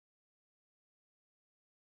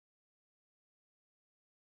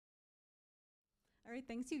All right,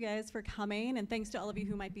 thanks you guys for coming, and thanks to all of you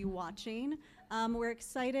who might be watching. We're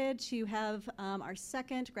excited to have our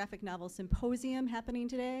second graphic novel symposium happening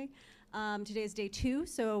today. Today is day 2,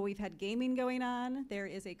 so we've had gaming going on. There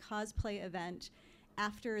is a cosplay event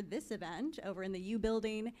after this event over in the U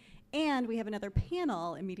building, and we have another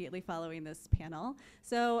panel immediately following this panel.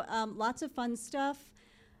 So lots of fun stuff.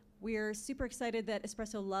 We're super excited that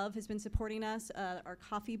Espresso Love has been supporting us, our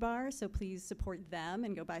coffee bar, so please support them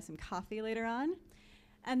and go buy some coffee later on.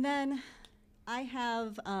 And then I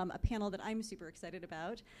have a panel that I'm super excited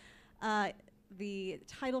about. The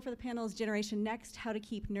title for the panel is Generation Next, How to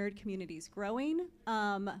Keep Nerd Communities Growing.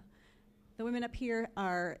 The women up here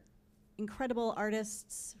are incredible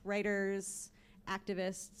artists, writers,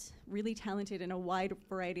 activists, really talented in a wide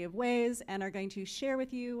variety of ways, and are going to share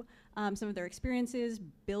with you some of their experiences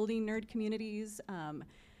building nerd communities,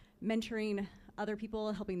 mentoring other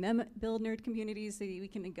people, helping them build nerd communities so that we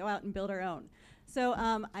can go out and build our own. So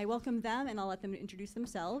I welcome them, and I'll let them introduce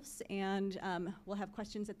themselves, and we'll have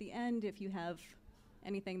questions at the end if you have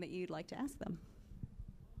anything that you'd like to ask them.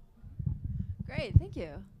 Great, thank you.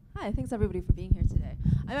 Hi, thanks everybody for being here today.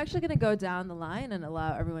 I'm actually going to go down the line and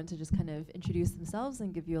allow everyone to just kind of introduce themselves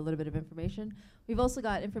and give you a little bit of information. We've also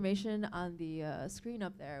got information on the screen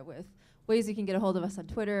up there with ways you can get a hold of us on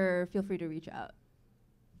Twitter. Feel free to reach out.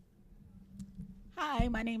 Hi,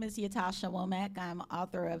 my name is Yatasha Womack. I'm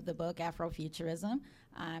author of the book Afrofuturism.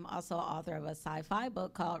 I'm also author of a sci-fi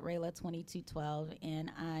book called Rayla 2212,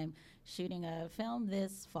 and I'm shooting a film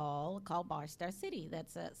this fall called Barstar City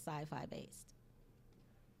that's sci-fi based.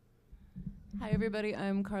 Hi everybody,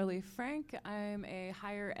 I'm Carly Frank. I'm a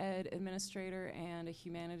higher ed administrator and a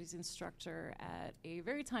humanities instructor at a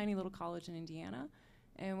very tiny little college in Indiana.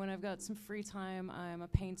 And when I've got some free time, I'm a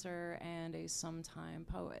painter and a sometime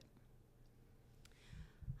poet.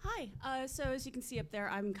 Hi, so as you can see up there,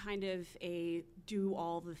 I'm kind of a do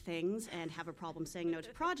all the things and have a problem saying no to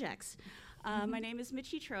projects. My name is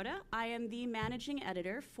Michi Troda. I am the managing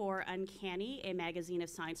editor for Uncanny, a magazine of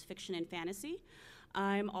science fiction and fantasy.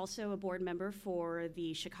 I'm also a board member for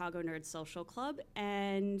the Chicago Nerd Social Club,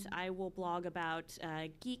 and I will blog about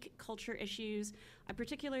geek culture issues. I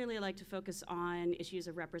particularly like to focus on issues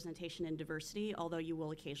of representation and diversity, although you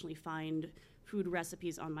will occasionally find food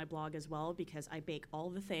recipes on my blog as well, because I bake all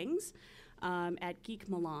the things at Geek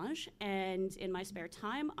Melange. And in my spare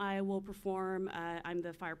time, I will perform. I'm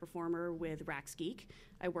the fire performer with Rax Geek.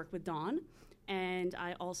 I work with Dawn, and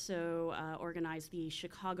I also organize the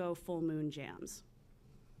Chicago Full Moon Jams.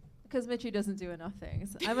 Because Michi doesn't do enough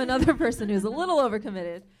things. I'm another person who's a little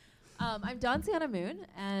overcommitted. I'm Dawn Sienna Moon,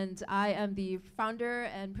 and I am the founder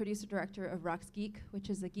and producer-director of Rax Geek, which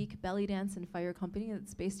is a geek belly dance and fire company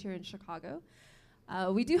that's based here in Chicago.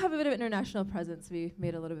 We do have a bit of international presence. We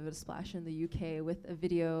made a little bit of a splash in the UK with a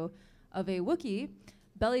video of a Wookiee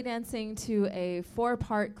belly dancing to a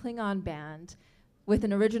 4-part Klingon band with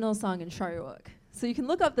an original song in Shariwook. So you can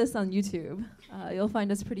look up this on YouTube. You'll find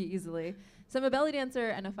us pretty easily. So I'm a belly dancer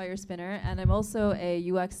and a fire spinner, and I'm also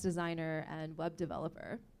a UX designer and web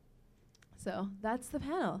developer. So that's the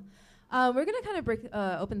panel. We're going to kind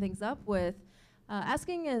of open things up with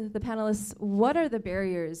asking the panelists, what are the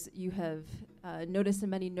barriers you have noticed in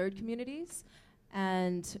many nerd communities,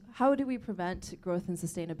 and how do we prevent growth and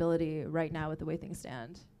sustainability right now with the way things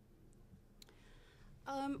stand?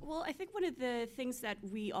 Well, I think one of the things that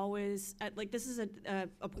we always, this is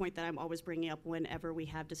a point that I'm always bringing up whenever we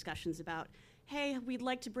have discussions about, hey, we'd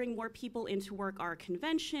like to bring more people into work our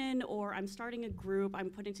convention, or I'm starting a group, I'm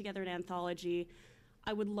putting together an anthology.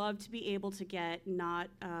 I would love to be able to get not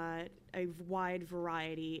a wide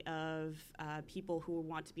variety of people who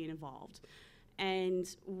want to be involved. And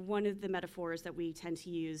one of the metaphors that we tend to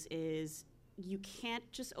use is you can't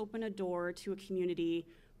just open a door to a community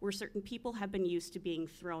where certain people have been used to being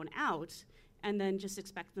thrown out and then just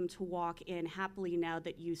expect them to walk in happily now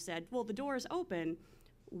that you said, well, the door is open,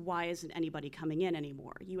 why isn't anybody coming in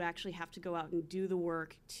anymore? You actually have to go out and do the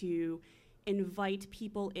work to invite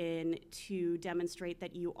people in, to demonstrate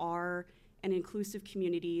that you are an inclusive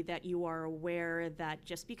community, that you are aware that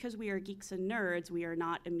just because we are geeks and nerds, we are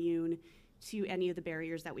not immune to any of the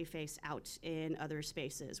barriers that we face out in other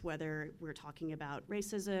spaces, whether we're talking about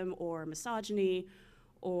racism or misogyny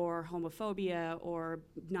or homophobia or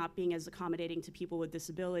not being as accommodating to people with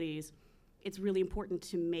disabilities. It's really important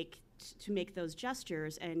to make those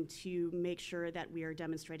gestures and to make sure that we are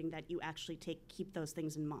demonstrating that you actually keep those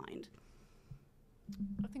things in mind.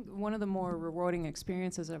 I think one of the more rewarding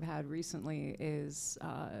experiences I've had recently is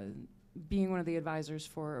being one of the advisors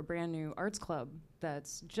for a brand new arts club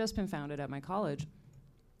that's just been founded at my college.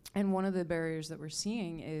 And one of the barriers that we're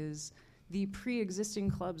seeing is the pre-existing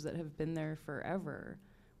clubs that have been there forever,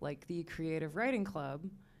 like the Creative Writing Club,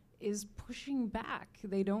 is pushing back.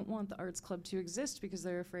 They don't want the arts club to exist because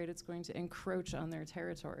they're afraid it's going to encroach on their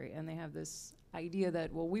territory. And they have this idea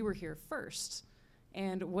that, well, we were here first,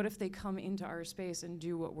 and what if they come into our space and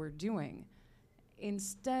do what we're doing?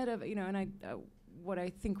 Instead of, what I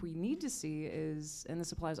think we need to see is, and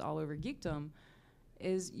this applies all over geekdom,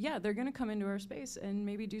 is, yeah, they're gonna come into our space and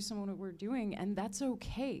maybe do some of what we're doing, and that's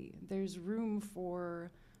okay. There's room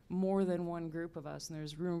for more than one group of us, and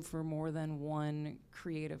there's room for more than one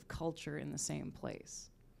creative culture in the same place.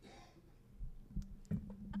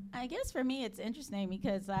 I guess for me it's interesting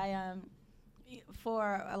because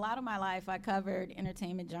for a lot of my life I covered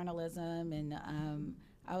entertainment journalism, and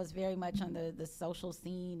I was very much on the social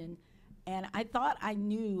scene, and I thought I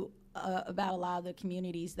knew about a lot of the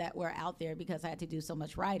communities that were out there because I had to do so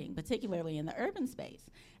much writing, particularly in the urban space.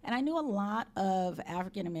 And I knew a lot of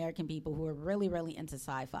African American people who were really, really into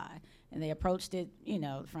sci-fi. And they approached it,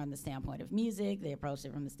 from the standpoint of music. They approached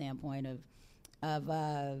it from the standpoint of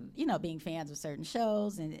being fans of certain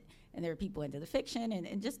shows. And there were people into the fiction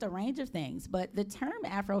and just a range of things. But the term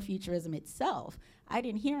Afrofuturism itself, I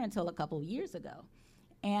didn't hear until a couple of years ago.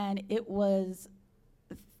 And it was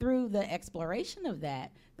through the exploration of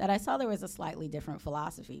that I saw there was a slightly different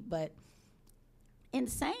philosophy. But in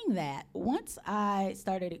saying that, once I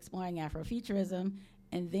started exploring Afrofuturism,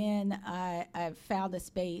 and then I found a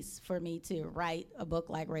space for me to write a book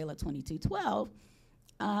like Rayla 2212,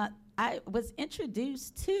 I was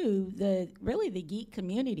introduced to the geek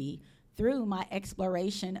community through my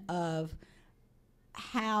exploration of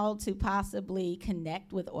how to possibly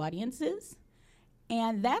connect with audiences.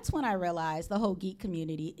 And that's when I realized the whole geek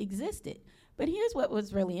community existed. But here's what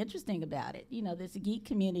was really interesting about it. This geek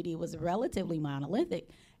community was relatively monolithic.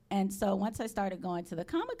 And so once I started going to the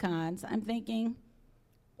Comic-Cons, I'm thinking,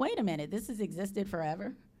 wait a minute, this has existed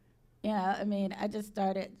forever? I just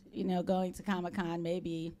started, going to Comic-Con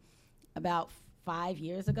maybe about 5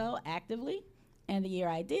 years ago actively. And the year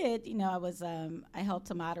I did, I helped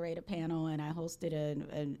to moderate a panel, and I hosted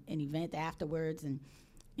an event afterwards. And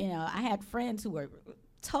I had friends who were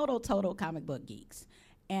total comic book geeks.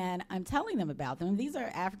 And I'm telling them about them. These are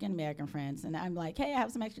African American friends. And I'm like, hey, I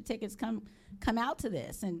have some extra tickets. Come out to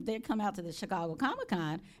this. And they come out to the Chicago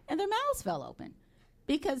Comic-Con, and their mouths fell open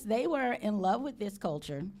because they were in love with this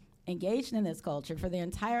culture, engaged in this culture for their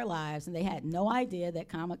entire lives, and they had no idea that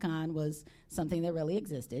Comic-Con was something that really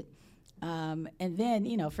existed. And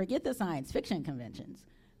then, forget the science fiction conventions.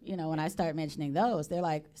 When I start mentioning those, they're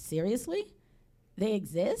like, seriously? They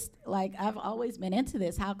exist? Like, I've always been into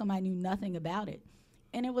this. How come I knew nothing about it?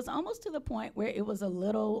 And it was almost to the point where it was a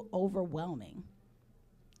little overwhelming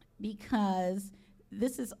because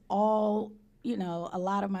this is all, a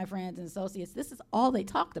lot of my friends and associates, this is all they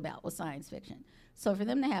talked about was science fiction. So for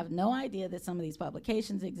them to have no idea that some of these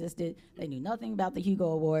publications existed, they knew nothing about the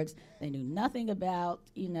Hugo Awards, they knew nothing about,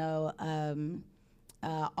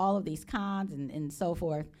 all of these cons and so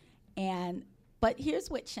forth. But here's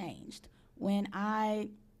what changed. When I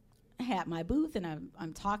had my booth and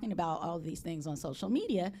I'm talking about all of these things on social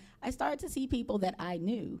media, I started to see people that I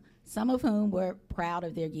knew, some of whom were proud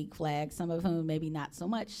of their geek flag, some of whom maybe not so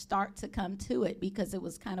much, start to come to it because it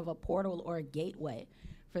was kind of a portal or a gateway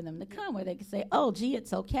for them to come where they could say, oh, gee,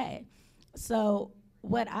 it's okay. So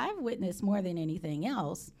what I've witnessed more than anything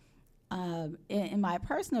else, in my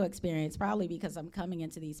personal experience, probably because I'm coming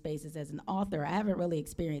into these spaces as an author, I haven't really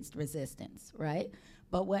experienced resistance, right?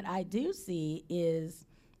 But what I do see is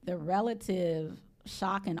the relative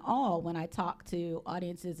shock and awe when I talk to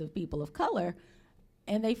audiences of people of color,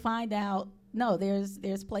 and they find out, no,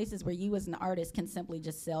 there's places where you as an artist can simply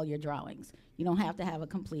just sell your drawings. You don't have to have a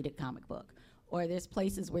completed comic book. Or there's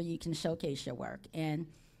places where you can showcase your work, and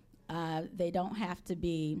they don't have to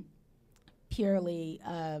be purely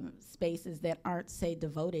spaces that aren't, say,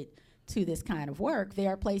 devoted to this kind of work. There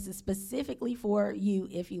are places specifically for you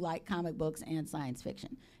if you like comic books and science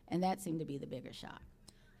fiction, and that seemed to be the bigger shock.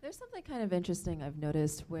 There's something kind of interesting I've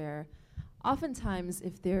noticed where oftentimes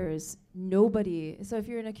if there's nobody, so if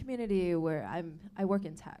you're in a community where I work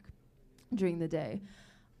in tech during the day,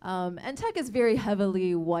 and tech is very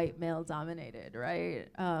heavily white male dominated, right?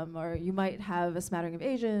 Or you might have a smattering of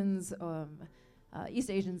Asians, East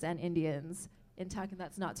Asians and Indians in tech, and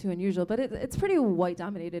that's not too unusual, but it's pretty white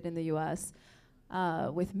dominated in the US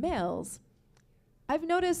with males. I've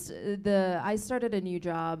noticed I started a new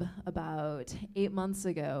job about 8 months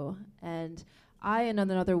ago, and I and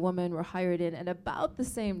another woman were hired in at about the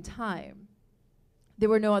same time. There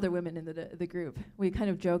were no other women in the group. We kind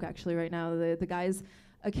of joke actually right now. The guys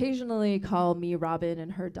occasionally call me Robin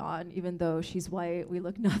and her Dawn, even though she's white. We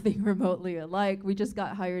look nothing remotely alike. We just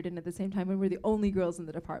got hired in at the same time when we're the only girls in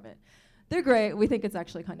the department. They're great. We think it's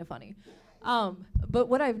actually kind of funny. But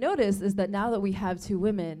what I've noticed is that now that we have 2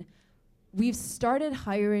 women, we've started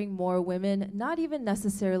hiring more women, not even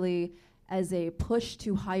necessarily as a push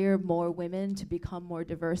to hire more women to become more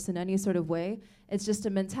diverse in any sort of way. It's just a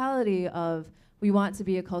mentality of we want to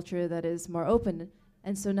be a culture that is more open.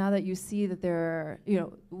 And so now that you see that there are,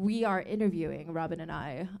 we are interviewing, Robin and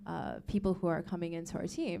I, people who are coming into our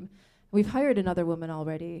team. We've hired another woman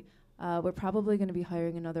already. We're probably going to be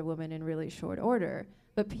hiring another woman in really short order.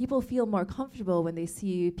 But people feel more comfortable when they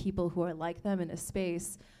see people who are like them in a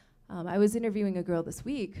space. I was interviewing a girl this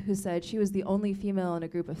week who said she was the only female in a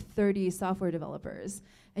group of 30 software developers.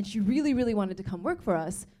 And she really, really wanted to come work for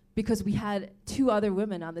us because we had 2 other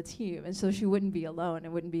women on the team. And so she wouldn't be alone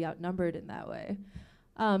and wouldn't be outnumbered in that way.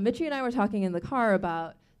 Mitchie and I were talking in the car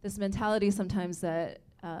about this mentality sometimes that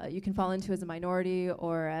you can fall into as a minority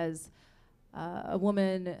or as a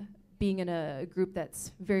woman being in a group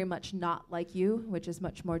that's very much not like you, which is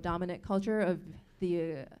much more dominant culture of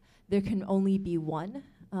there can only be one.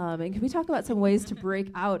 And can we talk about some ways to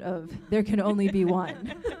break out of there can only be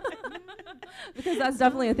one? Because that's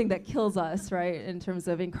definitely a thing that kills us, right, in terms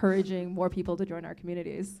of encouraging more people to join our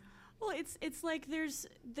communities. Well, it's like there's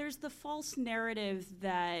the false narrative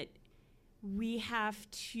that we have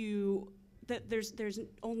to that there's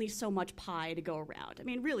only so much pie to go around. I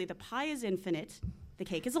mean, really, the pie is infinite. The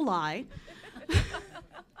cake is a lie.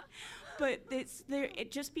 But it's there.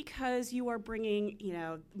 Just because you are bringing,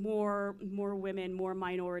 more women, more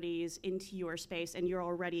minorities into your space, and you're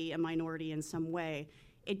already a minority in some way,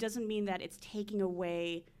 it doesn't mean that it's taking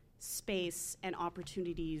away space and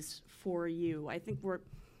opportunities for you. I think we're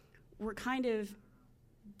kind of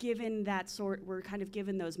given we're kind of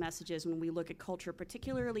given those messages when we look at culture,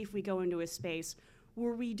 particularly if we go into a space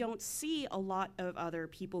where we don't see a lot of other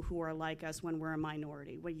people who are like us when we're a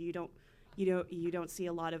minority, where you don't see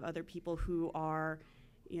a lot of other people who are,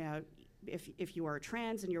 if you are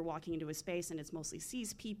trans and you're walking into a space and it's mostly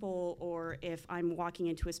cis people, or if I'm walking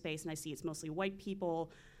into a space and I see it's mostly white people,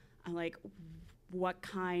 I'm like, what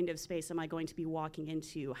kind of space am I going to be walking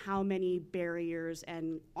into? How many barriers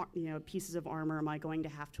and pieces of armor am I going to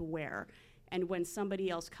have to wear? And when somebody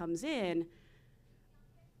else comes in,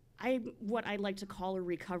 I'm what I like to call a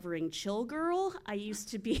recovering chill girl. I used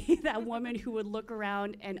to be that woman who would look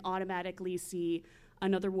around and automatically see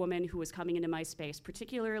another woman who was coming into my space,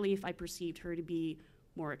 particularly if I perceived her to be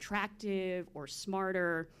more attractive or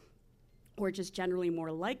smarter or just generally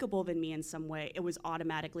more likable than me in some way. It was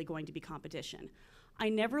automatically going to be competition. I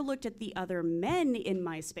never looked at the other men in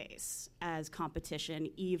my space as competition,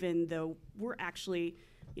 even though we're actually,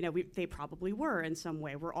 they probably were in some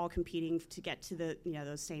way. We're all competing to get to the,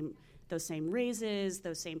 those same raises,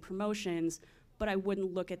 those same promotions, but I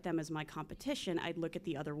wouldn't look at them as my competition. I'd look at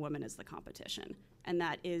the other woman as the competition. And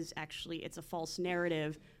that is actually, it's a false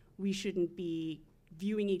narrative. We shouldn't be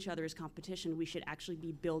viewing each other as competition. We should actually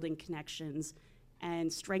be building connections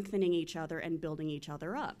and strengthening each other and building each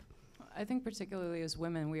other up. I think particularly as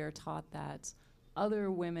women, we are taught that other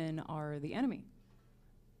women are the enemy.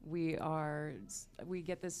 We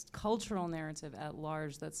get this cultural narrative at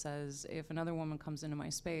large that says if another woman comes into my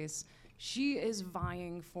space, she is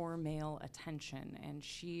vying for male attention and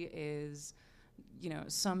she is,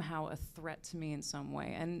 somehow a threat to me in some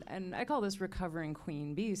way. And I call this recovering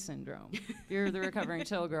queen bee syndrome. You're the recovering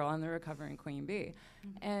chill girl, I'm the recovering queen bee.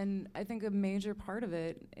 And I think a major part of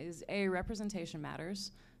it is representation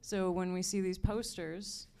matters. So when we see these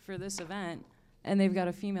posters for this event and they've got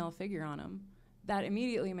a female figure on them, that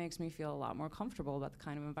immediately makes me feel a lot more comfortable about the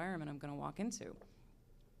kind of environment I'm going to walk into.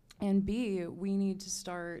 And B, we need to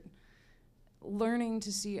start learning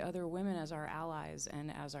to see other women as our allies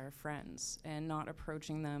and as our friends, and not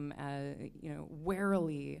approaching them as,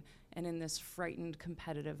 warily and in this frightened,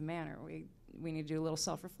 competitive manner. We need to do a little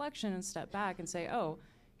self-reflection and step back and say, oh,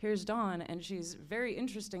 here's Dawn, and she's very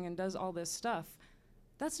interesting and does all this stuff.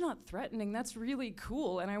 That's not threatening, that's really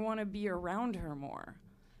cool, and I want to be around her more.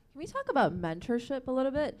 Can we talk about mentorship a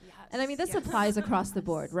little bit? Yes. And I mean, this applies across the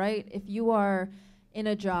board, right? If you are in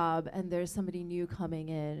a job and there's somebody new coming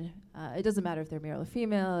in, it doesn't matter if they're male or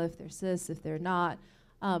female, if they're cis, if they're not.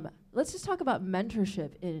 Let's just talk about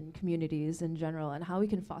mentorship in communities in general and how we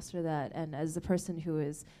can foster that. And as a person who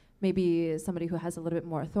is maybe somebody who has a little bit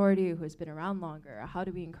more authority, who has been around longer, how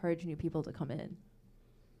do we encourage new people to come in?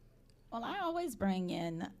 Well, I always bring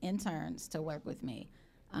in interns to work with me.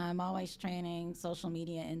 I'm always training social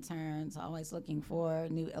media interns, always looking for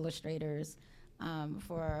new illustrators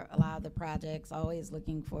for a lot of the projects, always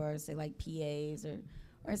looking for, say, like PAs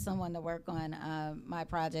or someone to work on my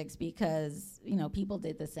projects because, people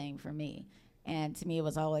did the same for me. And to me, it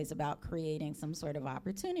was always about creating some sort of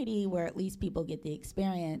opportunity where at least people get the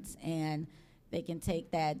experience and they can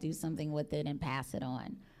take that, do something with it, and pass it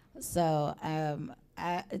on. So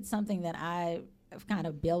it's something that I've kind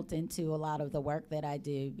of built into a lot of the work that I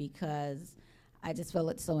do because I just feel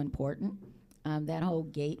it's so important. That whole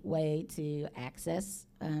gateway to access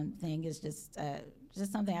thing is just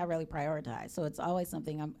something I really prioritize. So it's always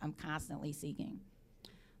something I'm constantly seeking.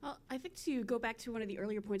 Well, I think to go back to one of the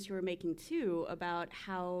earlier points you were making too about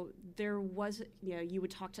how there was, you would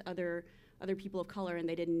talk to other people of color and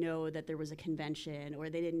they didn't know that there was a convention, or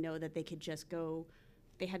they didn't know that they could just go,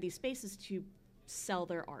 they had these spaces to sell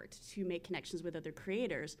their art, to make connections with other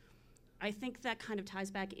creators. I think that kind of ties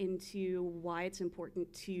back into why it's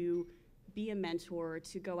important to be a mentor,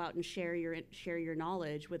 to go out and share your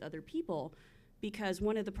knowledge with other people. Because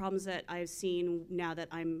one of the problems that I've seen now that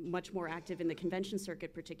I'm much more active in the convention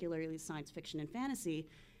circuit, particularly science fiction and fantasy,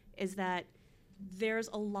 is that there's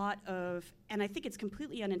a lot of, and I think it's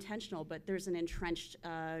completely unintentional, but there's an entrenched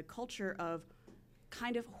culture of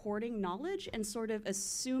kind of hoarding knowledge and sort of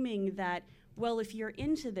assuming that, well, if you're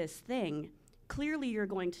into this thing, clearly you're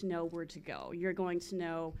going to know where to go. You're going to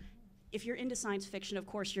know, if you're into science fiction, of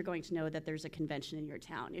course you're going to know that there's a convention in your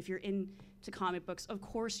town. If you're into comic books, of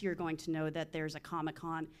course you're going to know that there's a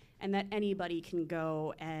Comic-Con and that anybody can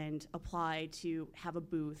go and apply to have a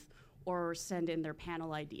booth or send in their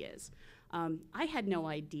panel ideas. I had no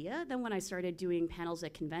idea then when I started doing panels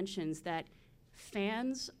at conventions that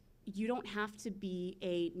fans, you don't have to be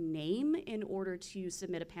a name in order to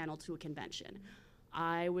submit a panel to a convention.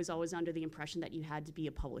 I was always under the impression that you had to be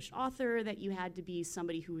a published author, that you had to be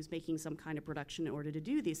somebody who was making some kind of production in order to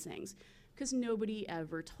do these things, because nobody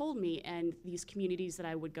ever told me. And these communities that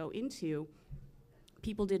I would go into,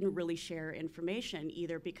 people didn't really share information,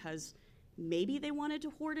 either because maybe they wanted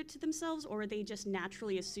to hoard it to themselves, or they just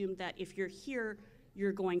naturally assumed that if you're here,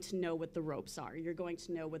 you're going to know what the ropes are, you're going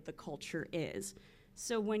to know what the culture is.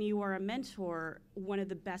 So when you are a mentor, one of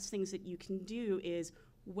the best things that you can do is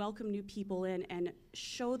welcome new people in and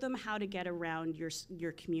show them how to get around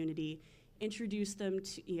your community, introduce them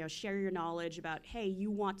to, share your knowledge about, hey, you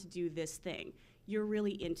want to do this thing, you're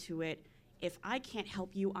really into it. If I can't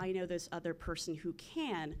help you, I know this other person who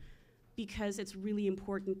can, because it's really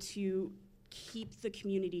important to keep the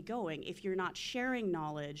community going. If you're not sharing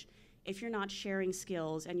knowledge, if you're not sharing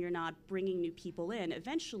skills, and you're not bringing new people in,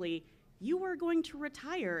 eventually you are going to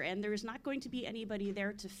retire and there's not going to be anybody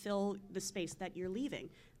there to fill the space that you're leaving.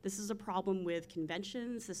 This is a problem with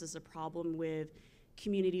conventions, this is a problem with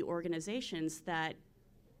community organizations that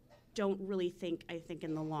don't really think, I think,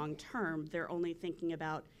 in the long term. They're only thinking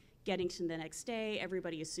about getting to the next day.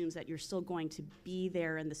 Everybody assumes that you're still going to be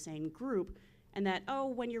there in the same group, and that, oh,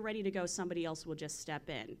 when you're ready to go, somebody else will just step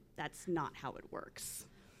in. That's not how it works.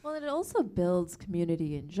 Well, and it also builds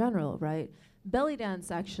community in general, right? Belly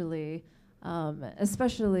dance actually,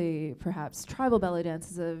 especially perhaps tribal belly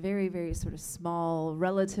dance, is a very, very sort of small,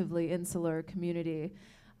 relatively insular community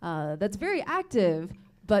that's very active,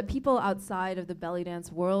 but people outside of the belly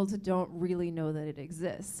dance world don't really know that it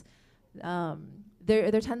exists.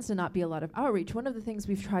 There tends to not be a lot of outreach. One of the things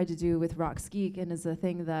we've tried to do with Rocks Geek, and is a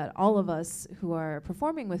thing that all of us who are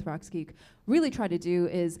performing with Rocks Geek really try to do,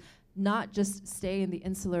 is not just stay in the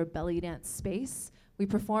insular belly dance space. We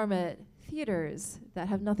perform at theaters that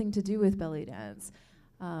have nothing to do with belly dance.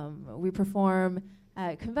 We perform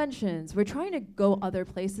at conventions. We're trying to go other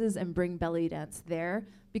places and bring belly dance there,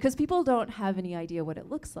 because people don't have any idea what it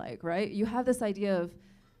looks like, right? You have this idea of,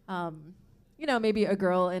 maybe a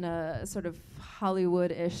girl in a sort of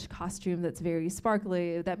Hollywood-ish costume that's very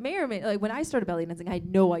sparkly, that may or may, like when I started belly dancing, I had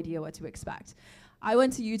no idea what to expect. I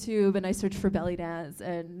went to YouTube and I searched for belly dance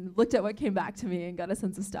and looked at what came back to me and got a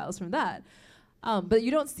sense of styles from that. But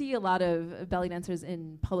you don't see a lot of belly dancers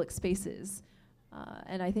in public spaces.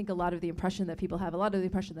 And I think a lot of the impression that people have, a lot of the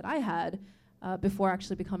impression that I had before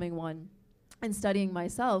actually becoming one and studying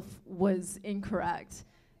myself, was incorrect.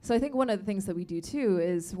 So I think one of the things that we do too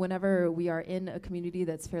is whenever we are in a community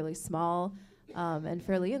that's fairly small and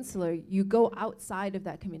fairly insular, you go outside of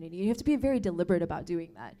that community. You have to be very deliberate about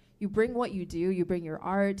doing that. You bring what you do, you bring your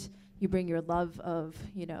art, you bring your love of,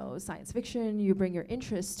 science fiction, you bring your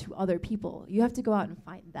interests to other people. You have to go out and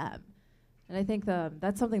find them. And I think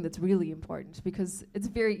that's something that's really important, because it's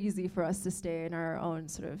very easy for us to stay in our own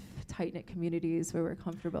sort of tight-knit communities where we're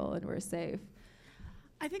comfortable and we're safe.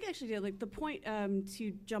 I think actually, like the point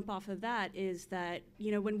to jump off of that is that,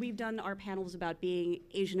 when we've done our panels about being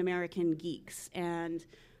Asian American geeks and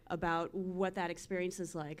about what that experience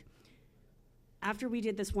is like, after we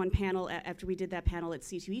did this one panel, after we did that panel at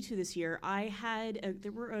C2E2 this year,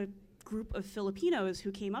 there were a group of Filipinos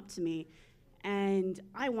who came up to me, and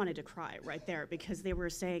I wanted to cry right there because they were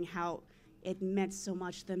saying how it meant so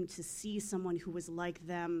much to them to see someone who was like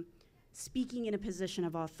them speaking in a position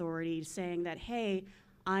of authority, saying that, hey,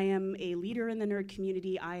 I am a leader in the nerd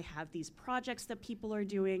community, I have these projects that people are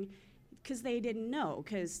doing, because they didn't know.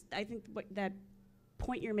 Because I think that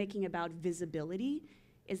point you're making about visibility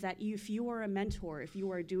is that if you are a mentor, if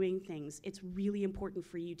you are doing things, it's really important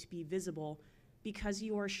for you to be visible because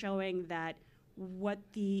you are showing that what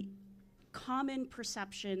the common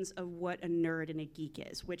perceptions of what a nerd and a geek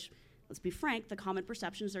is, which, let's be frank, the common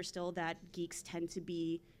perceptions are still that geeks tend to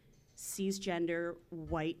be cisgender,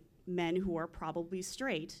 white men who are probably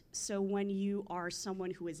straight. So when you are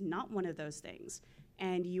someone who is not one of those things,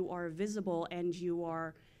 and you are visible and you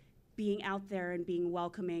are being out there and being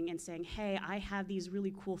welcoming and saying, hey, I have these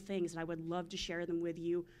really cool things and I would love to share them with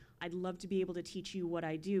you. I'd love to be able to teach you what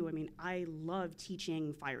I do. I mean, I love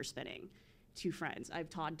teaching fire spinning to friends. I've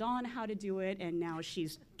taught Dawn how to do it, and now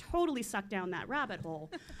she's totally sucked down that rabbit hole.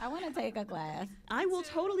 I want to take a class. I will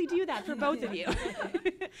totally do that for both of you.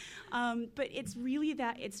 But it's really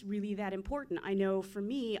that important. I know for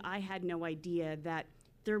me, I had no idea that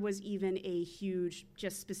there was even a huge,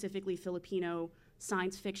 just specifically Filipino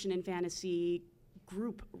science fiction and fantasy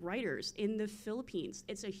group writers in the Philippines.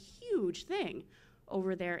 It's a huge thing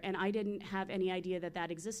over there, and I didn't have any idea that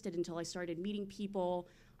that existed until I started meeting people.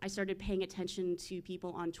 I started paying attention to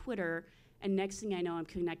people on Twitter, and next thing I know, I'm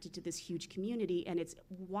connected to this huge community, and it's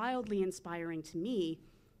wildly inspiring to me.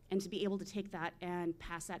 And to be able to take that and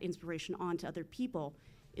pass that inspiration on to other people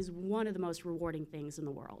is one of the most rewarding things in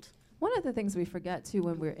the world. One of the things we forget, too,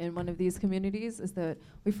 when we're in one of these communities is that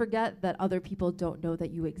we forget that other people don't know that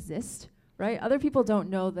you exist, right? Other people don't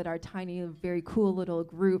know that our tiny, very cool little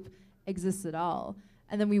group exists at all.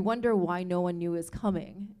 And then we wonder why no one knew is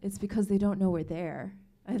coming. It's because they don't know we're there.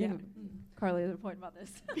 I think Carly has a point about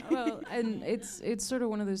this. Well, and it's sort of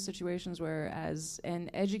one of those situations where, as an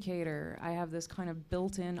educator, I have this kind of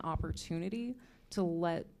built-in opportunity to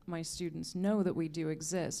let my students know that we do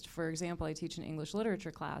exist. For example, I teach an English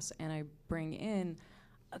literature class, and I bring in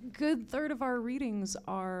a good third of our readings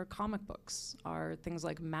are comic books, are things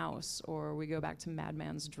like Mouse, or we go back to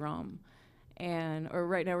Madman's Drum. Or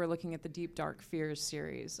right now we're looking at the Deep Dark Fears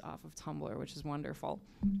series off of Tumblr, which is wonderful.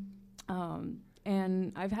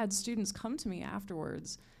 And I've had students come to me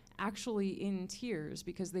afterwards, actually in tears,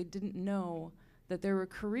 because they didn't know that there were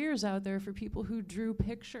careers out there for people who drew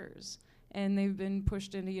pictures. And they've been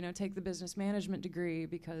pushed into, take the business management degree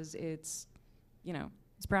because it's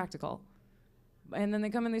practical. And then they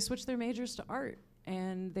come and they switch their majors to art,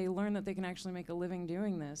 and they learn that they can actually make a living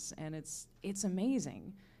doing this, and it's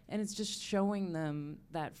amazing. And it's just showing them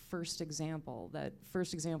that first example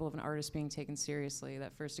of an artist being taken seriously,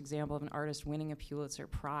 that first example of an artist winning a Pulitzer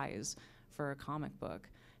Prize for a comic book.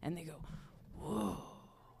 And they go, whoa,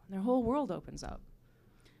 and their whole world opens up.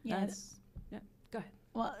 Yes. Go ahead.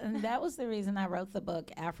 Well, and that was the reason I wrote the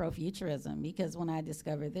book Afrofuturism, because when I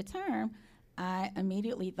discovered the term, I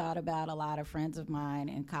immediately thought about a lot of friends of mine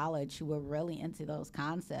in college who were really into those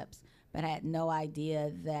concepts, but had no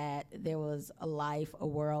idea that there was a life, a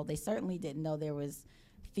world. They certainly didn't know there was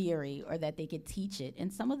theory or that they could teach it.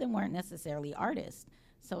 And some of them weren't necessarily artists.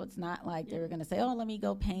 So it's not like they were going to say, oh, let me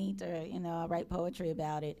go paint or, write poetry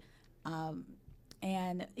about it.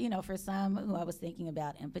 And, for some who I was thinking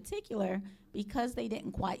about in particular, because they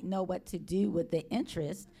didn't quite know what to do with the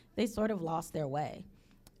interest, they sort of lost their way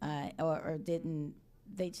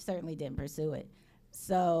they certainly didn't pursue it.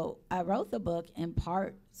 So I wrote the book in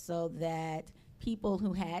part so that people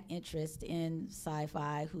who had interest in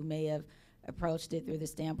sci-fi, who may have approached it through the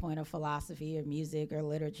standpoint of philosophy or music or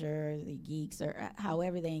literature, the geeks, or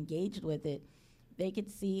however they engaged with it, they could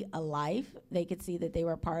see a life. They could see that they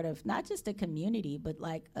were part of not just a community, but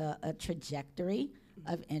like a trajectory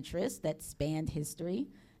of interest that spanned history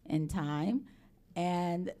and time.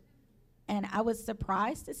 And I was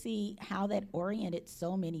surprised to see how that oriented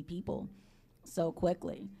so many people so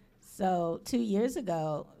quickly. So 2 years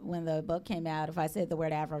ago, when the book came out, if I said the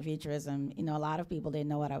word Afrofuturism, a lot of people didn't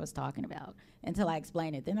know what I was talking about until I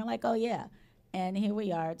explained it. Then they're like, oh, yeah. And here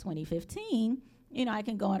we are, 2015. I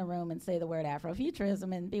can go in a room and say the word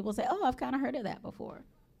Afrofuturism, and people say, oh, I've kind of heard of that before.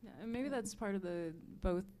 Yeah, and maybe that's part of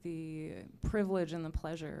both the privilege and the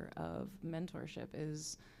pleasure of mentorship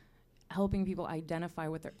is helping people identify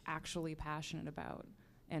what they're actually passionate about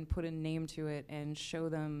and put a name to it and show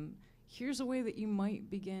them, here's a way that you might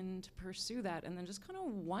begin to pursue that, and then just kind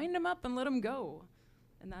of wind them up and let them go.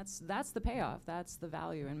 And that's the payoff. That's the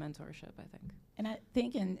value in mentorship, I think. And I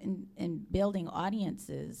think in building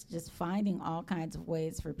audiences, just finding all kinds of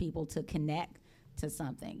ways for people to connect to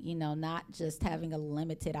something, not just having a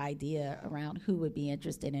limited idea around who would be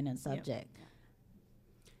interested in a subject.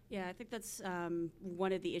 Yeah, I think that's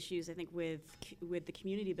one of the issues, I think, with the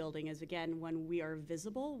community building is, again, when we are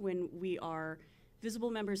visible, when we are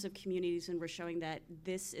visible members of communities and we're showing that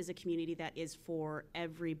this is a community that is for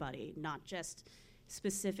everybody, not just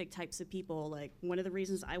specific types of people. Like, one of the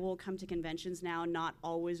reasons I will come to conventions now not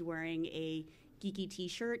always wearing a geeky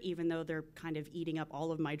t-shirt, even though they're kind of eating up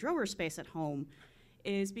all of my drawer space at home,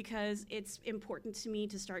 is because it's important to me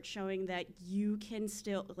to start showing that you can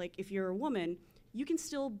still, like, if you're a woman, you can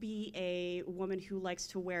still be a woman who likes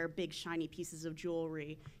to wear big shiny pieces of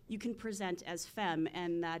jewelry. You can present as femme,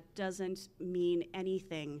 and that doesn't mean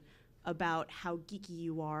anything about how geeky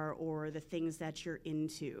you are or the things that you're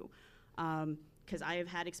into. Because I have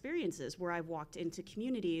had experiences where I've walked into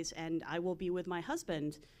communities and I will be with my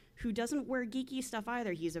husband, who doesn't wear geeky stuff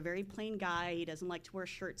either. He's a very plain guy. He doesn't like to wear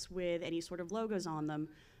shirts with any sort of logos on them.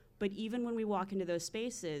 But even when we walk into those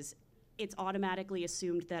spaces, it's automatically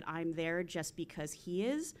assumed that I'm there just because he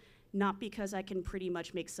is, not because I can pretty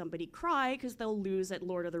much make somebody cry because they'll lose at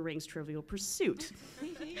Lord of the Rings Trivial Pursuit.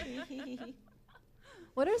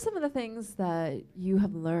 What are some of the things that you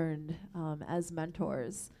have learned as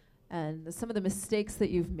mentors, and some of the mistakes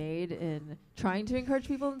that you've made in trying to encourage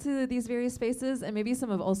people into these various spaces, and maybe some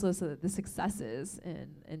of also the successes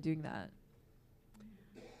in doing that?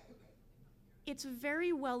 It's a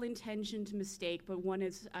very well-intentioned mistake, but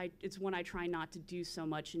it's one I try not to do so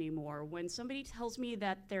much anymore. When somebody tells me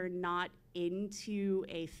that they're not into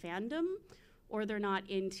a fandom or they're not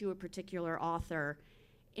into a particular author,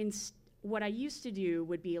 what I used to do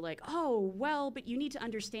would be like, oh, well, but you need to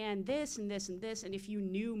understand this and this and this, and if you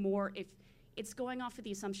knew more, if it's going off of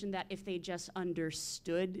the assumption that if they just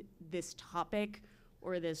understood this topic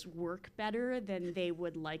or this work better, then they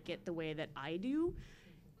would like it the way that I do.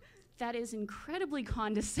 That is incredibly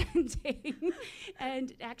condescending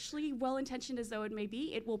and actually well-intentioned as though it may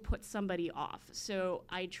be, it will put somebody off. So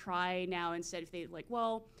I try now, instead, if they're like,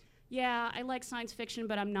 well, yeah, I like science fiction,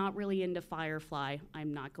 but I'm not really into Firefly.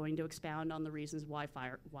 I'm not going to expound on the reasons why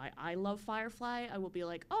I love Firefly. I will be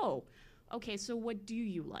like, oh, okay, so what do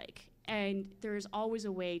you like? And there's always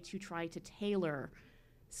a way to try to tailor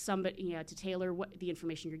what the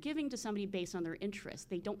information you're giving to somebody based on their interests.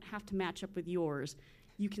 They don't have to match up with yours.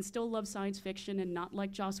 You can still love science fiction and not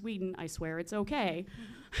like Joss Whedon. I swear it's okay.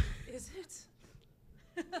 Is it?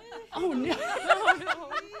 Oh, no. Oh, no.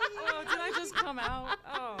 Oh, did I just come out?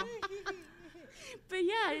 Oh. But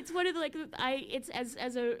yeah, it's one of the, it's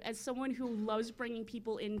as someone who loves bringing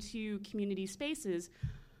people into community spaces,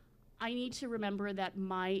 I need to remember that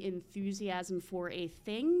my enthusiasm for a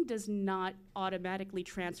thing does not automatically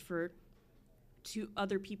transfer to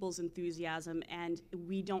other people's enthusiasm, and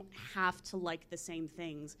we don't have to like the same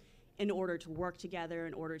things in order to work together,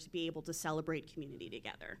 in order to be able to celebrate community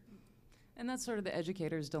together. And that's sort of the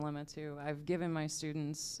educator's dilemma, too. I've given my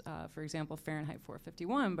students, for example, Fahrenheit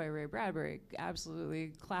 451 by Ray Bradbury,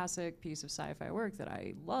 absolutely classic piece of sci-fi work that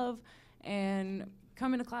I love, and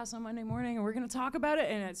come into class on Monday morning, and we're going to talk about it,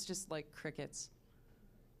 and it's just like crickets.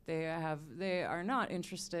 They are not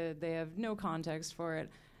interested. They have no context for it.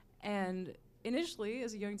 And initially,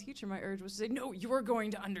 as a young teacher, my urge was to say, no, you're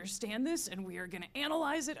going to understand this, and we are going to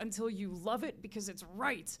analyze it until you love it because it's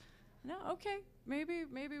right. No, okay, maybe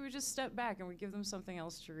we just step back and we give them something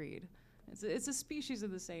else to read. It's a species of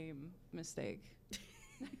the same mistake.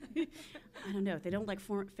 I don't know. If they don't like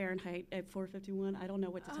Fahrenheit at 451, I don't know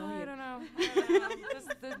what to tell you. I don't know.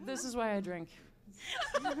 This is why I drink.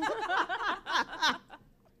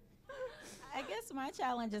 I guess my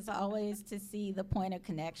challenge is always to see the point of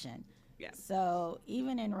connection. Yeah. So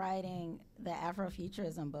even in writing the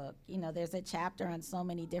Afrofuturism book, there's a chapter on so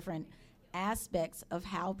many different aspects of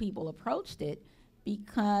how people approached it,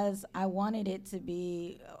 because I wanted it to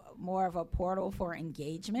be more of a portal for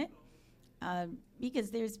engagement,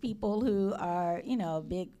 because there's people who are,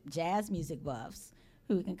 big jazz music buffs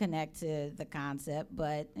who can connect to the concept,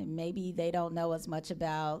 but maybe they don't know as much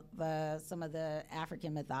about some of the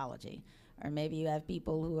African mythology. Or maybe you have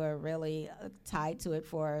people who are really tied to it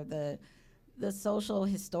for the social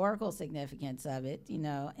historical significance of it,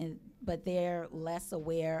 but they're less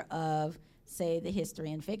aware of, say, the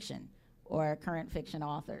history and fiction or current fiction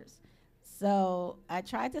authors. So I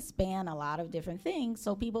tried to span a lot of different things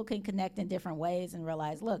so people can connect in different ways and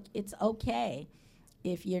realize, look, it's okay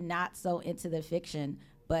if you're not so into the fiction,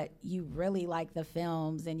 but you really like the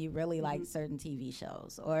films and you really like certain TV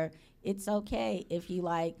shows. Or it's okay if you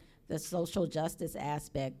like the social justice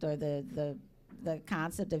aspect or the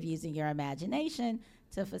concept of using your imagination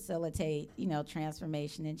to facilitate,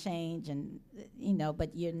 transformation and change, and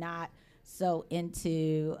but you're not so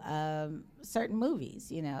into certain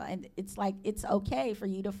movies, and it's like it's okay for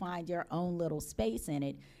you to find your own little space in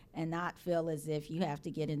it and not feel as if you have to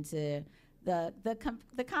get into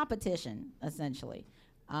the competition, essentially,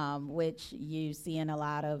 which you see in a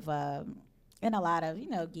lot of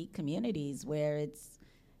geek communities where it's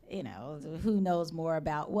who knows more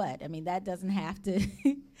about what. I mean, that doesn't have to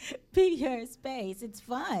be your space. It's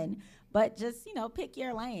fun, but just pick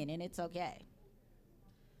your lane and it's okay.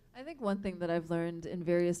 I think one thing that I've learned in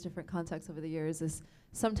various different contexts over the years is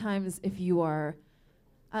sometimes if you are,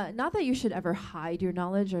 not that you should ever hide your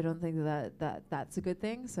knowledge, I don't think that's a good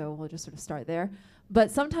thing, so we'll just sort of start there.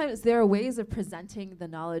 But sometimes there are ways of presenting the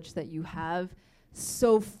knowledge that you have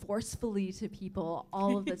so forcefully to people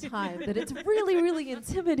all of the time that it's really, really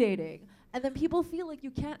intimidating. And then people feel like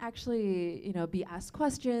you can't actually, be asked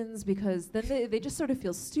questions because then they just sort of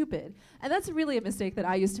feel stupid. And that's really a mistake that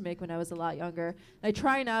I used to make when I was a lot younger. And I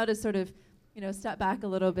try now to sort of, step back a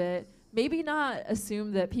little bit, maybe not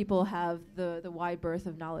assume that people have the wide berth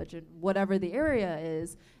of knowledge in whatever the area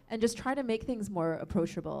is, and just try to make things more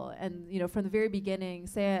approachable. And from the very beginning,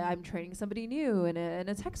 say I'm training somebody new in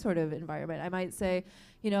a tech sort of environment, I might say,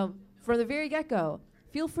 from the very get-go,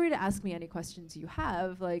 feel free to ask me any questions you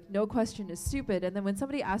have. Like, no question is stupid. And then when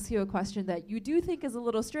somebody asks you a question that you do think is a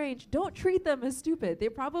little strange, don't treat them as stupid. They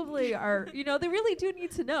probably are, they really do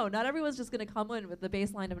need to know. Not everyone's just going to come in with the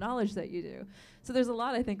baseline of knowledge that you do. So there's a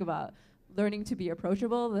lot, I think, about learning to be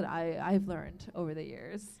approachable that I've learned over the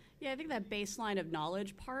years. Yeah, I think that baseline of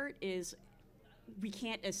knowledge part is we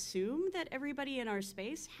can't assume that everybody in our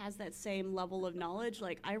space has that same level of knowledge.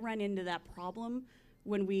 Like, I run into that problem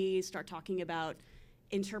when we start talking about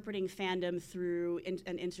interpreting fandom through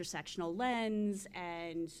an intersectional lens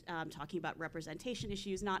and talking about representation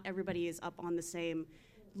issues. Not everybody is up on the same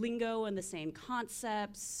lingo and the same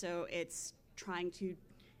concepts, so it's trying to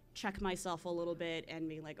check myself a little bit and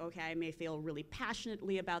be like, okay, I may feel really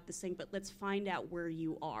passionately about this thing, but let's find out where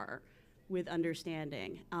you are with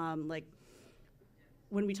understanding. Like,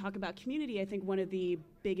 when we talk about community, I think one of the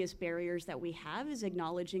biggest barriers that we have is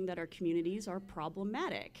acknowledging that our communities are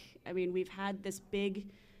problematic. I mean, we've had this big,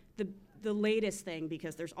 the latest thing,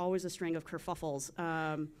 because there's always a string of kerfuffles,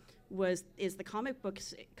 is the comic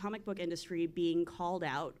book industry being called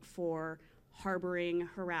out for harboring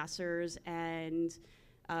harassers and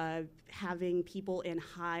having people in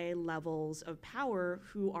high levels of power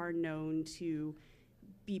who are known to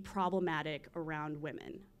be problematic around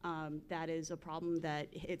women. That is a problem that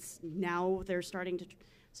it's now they're starting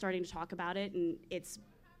to talk about it, and it's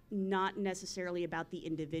not necessarily about the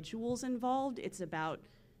individuals involved. It's about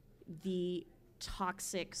the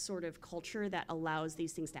toxic sort of culture that allows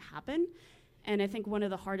these things to happen. And I think one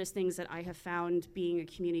of the hardest things that I have found being a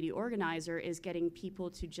community organizer is getting people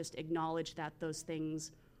to just acknowledge that those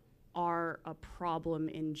things are a problem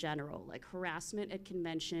in general, like harassment at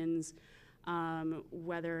conventions,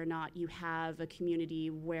 whether or not you have a community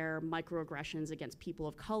where microaggressions against people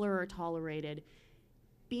of color are tolerated.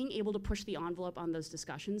 Being able to push the envelope on those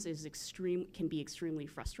discussions can be extremely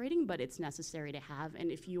frustrating, but it's necessary to have.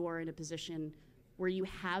 And if you are in a position where you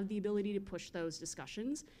have the ability to push those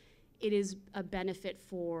discussions, it is a benefit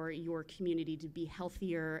for your community to be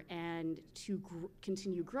healthier and to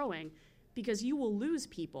continue growing, because you will lose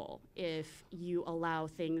people if you allow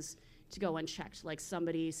things to go unchecked. Like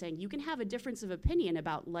somebody saying, you can have a difference of opinion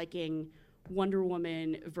about liking Wonder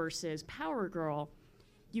Woman versus Power Girl.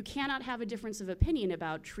 You cannot have a difference of opinion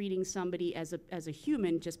about treating somebody as a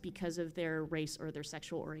human just because of their race or their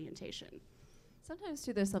sexual orientation. Sometimes,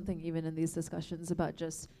 too, there's something even in these discussions about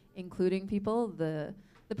just including people. The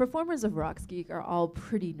performers of Rocks Geek are all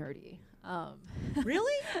pretty nerdy.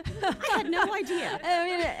 Really? I had no idea. I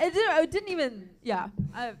mean, it didn't even, yeah.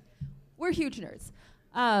 We're huge nerds.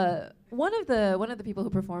 One of the people who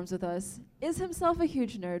performs with us is himself a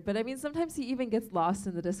huge nerd, but I mean, sometimes he even gets lost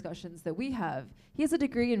in the discussions that we have. He has a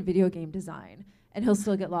degree in video game design, and he'll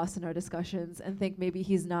still get lost in our discussions and think maybe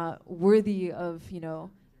he's not worthy of,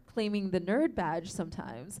 claiming the nerd badge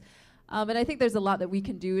sometimes. And I think there's a lot that we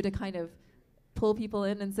can do to kind of pull people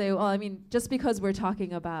in and say, well, I mean, just because we're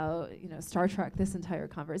talking about, Star Trek this entire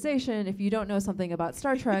conversation, if you don't know something about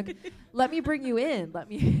Star Trek, let me bring you in. Let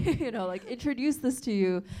me, introduce this to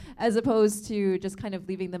you, as opposed to just kind of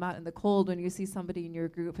leaving them out in the cold when you see somebody in your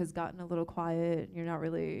group has gotten a little quiet. You're not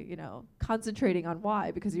really, concentrating on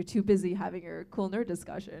why, because you're too busy having your cool nerd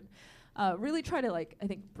discussion. Really try to, I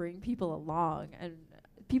think, bring people along, and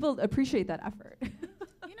people appreciate that effort.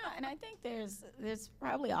 And I think there's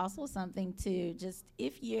probably also something to just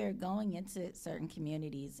if you're going into certain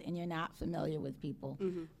communities and you're not familiar with people,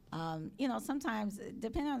 sometimes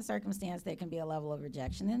depending on the circumstance, there can be a level of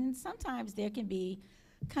rejection, and then sometimes there can be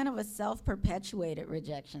kind of a self-perpetuated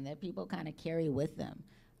rejection that people kind of carry with them.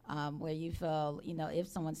 Where you feel, if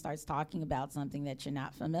someone starts talking about something that you're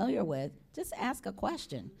not familiar with, just ask a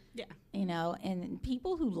question. Yeah. And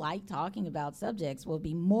people who like talking about subjects will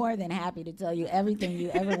be more than happy to tell you everything you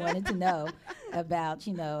ever wanted to know about,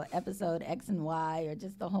 episode X and Y or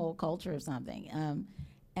just the whole culture of something.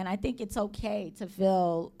 And I think it's okay to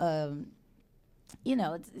feel,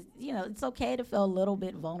 it's okay to feel a little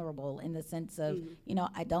bit vulnerable in the sense of,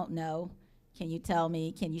 I don't know. Can you tell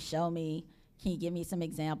me? Can you show me? Can you give me some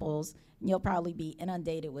examples? And you'll probably be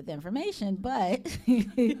inundated with information, but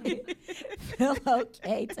feel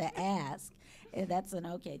okay to ask. And that's an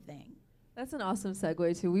okay thing. That's an awesome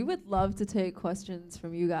segue, too. We would love to take questions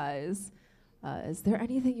from you guys. Is there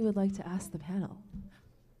anything you would like to ask the panel?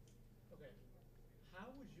 Okay. How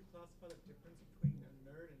would you classify the difference between a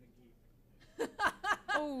nerd and a geek?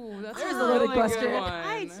 Oh, that's There's a a loaded really question. good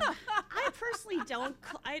I personally don't.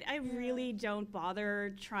 I really don't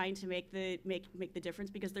bother trying to make the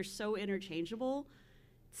difference because they're so interchangeable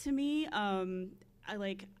to me. I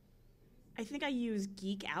think I use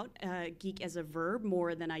geek as a verb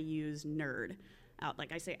more than I use nerd out.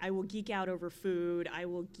 Like I say, I will geek out over food. I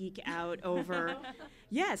will geek out over.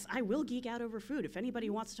 Yes, I will geek out over food. If anybody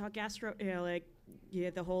wants to talk the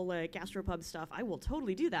whole gastropub stuff, I will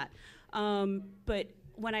totally do that. But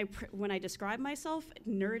when I describe myself,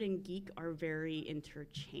 nerd and geek are very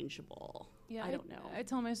interchangeable. Yeah, I don't know. I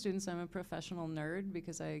tell my students I'm a professional nerd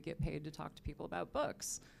because I get paid to talk to people about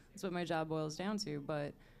books. That's what my job boils down to.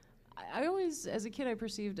 But I always, as a kid, I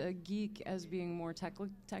perceived a geek as being more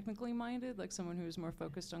technically minded, like someone who was more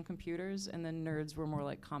focused on computers, and then nerds were more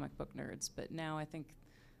like comic book nerds. But now I think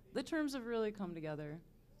the terms have really come together.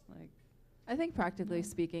 I think practically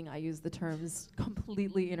speaking, I use the terms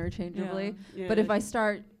completely interchangeably. Yeah. But if I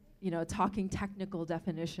start, talking technical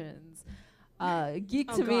definitions,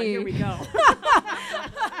 geek to me. Here we go.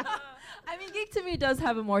 I mean, geek to me does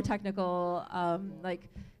have a more technical, like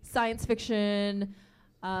science fiction,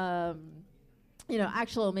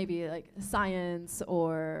 actual maybe like science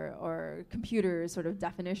or computer sort of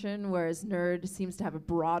definition, whereas nerd seems to have a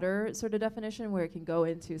broader sort of definition where it can go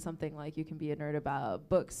into something like you can be a nerd about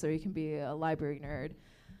books or you can be a library nerd.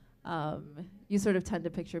 You sort of tend to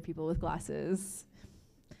picture people with glasses.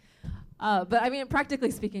 But I mean,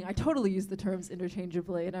 practically speaking, I totally use the terms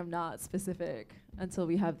interchangeably and I'm not specific until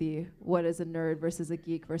we have the what is a nerd versus a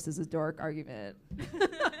geek versus a dork argument.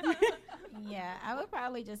 Yeah, I would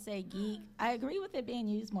probably just say geek. I agree with it being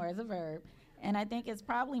used more as a verb, and I think it's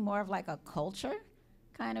probably more of like a culture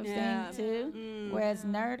kind of thing too, whereas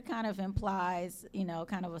nerd kind of implies,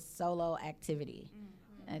 kind of a solo activity,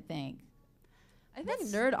 I think. I think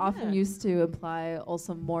nerd often used to imply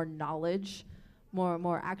also more knowledge,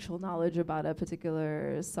 more actual knowledge about a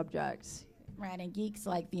particular subject. Right, and geeks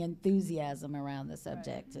like the enthusiasm around the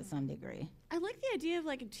subject to some degree. I like the idea of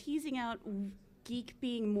like teasing out geek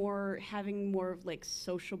being having more of like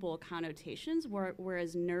sociable connotations,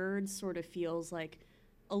 whereas nerd sort of feels like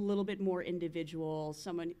a little bit more individual,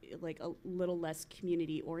 someone like a little less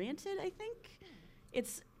community oriented. I think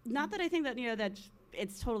it's not that I think that that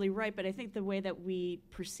it's totally right, but I think the way that we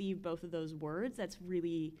perceive both of those words, that's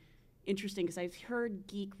really interesting because I've heard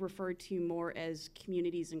geek referred to more as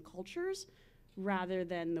communities and cultures rather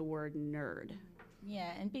than the word nerd.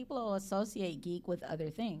 Yeah, and people will associate geek with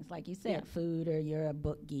other things, like you said, food, or you're a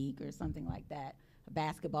book geek or something like that, a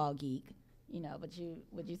basketball geek, but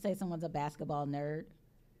would you say someone's a basketball nerd?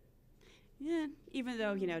 Yeah, even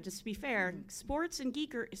though, just to be fair, sports and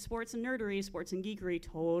nerdery, sports and geekery,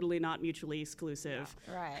 totally not mutually exclusive.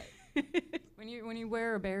 No. Right. When you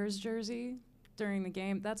wear a Bears jersey during the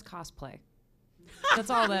game, that's cosplay.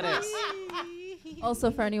 That's all that is.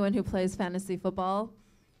 Also, for anyone who plays fantasy football,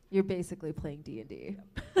 you're basically playing D&D.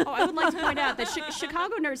 Oh, I would like to point out that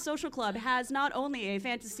Chicago Nerd Social Club has not only a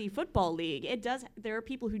fantasy football league, there are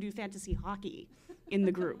people who do fantasy hockey in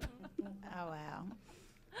the group. Oh, wow.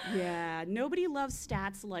 Yeah, nobody loves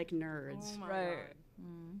stats like nerds. Oh my Right.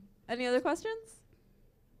 God. Any other questions?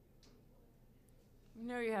 You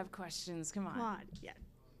know you have questions. Come on. Come on. Yeah.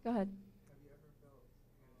 Go ahead. Have you ever felt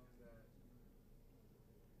that,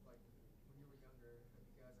 like, when you were younger, have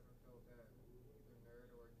you guys ever felt that either nerd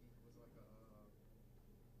or geek was like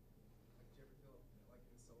did you ever feel,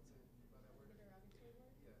 like, insulted by that word?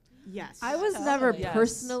 Yeah. Yes. I was Totally. never Yes.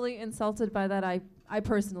 personally insulted by that. I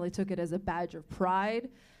personally took it as a badge of pride.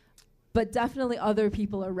 but definitely other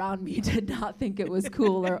people around me did not think it was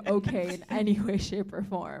cool or okay in any way, shape, or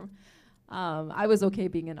form. I was okay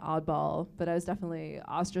being an oddball, but I was definitely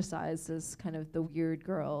ostracized as kind of the weird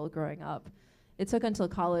girl growing up. It took until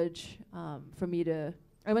college for me to,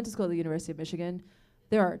 I went to school at the University of Michigan.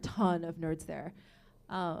 There are a ton of nerds there.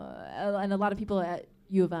 And a lot of people at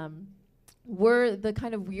U of M were the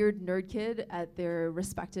kind of weird nerd kid at their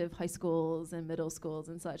respective high schools and middle schools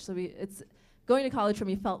and such. So it's going to college for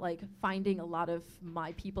me felt like finding a lot of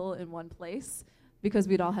my people in one place because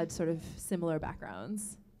we'd all had sort of similar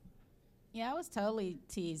backgrounds. Yeah, I was totally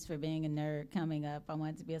teased for being a nerd coming up. I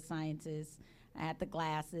wanted to be a scientist. I had the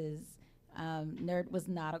glasses. Nerd was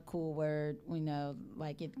not a cool word,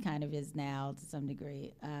 like it kind of is now to some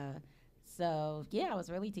degree. So yeah, I was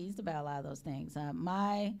really teased about a lot of those things.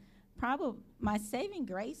 My saving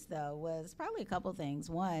grace, though, was probably a couple things.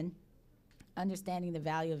 One, understanding the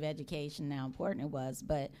value of education and how important it was,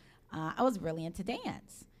 but I was really into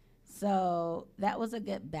dance. So that was a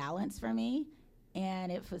good balance for me, and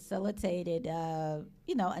it facilitated,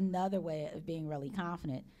 another way of being really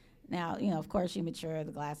confident. Now, of course, you mature,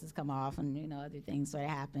 the glasses come off, and, other things sort of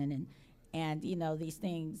happen, and these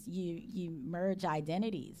things, you merge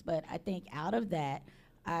identities. But I think out of that,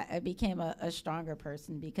 I became a stronger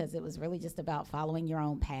person because it was really just about following your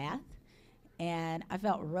own path. And I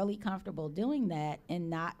felt really comfortable doing that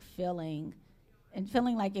and not feeling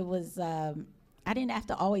like it was, I didn't have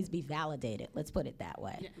to always be validated, let's put it that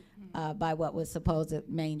way, by what was supposed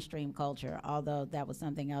mainstream culture, although that was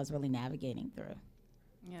something I was really navigating through.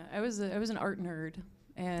 Yeah, I was an art nerd,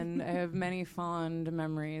 and I have many fond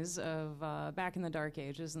memories of back in the dark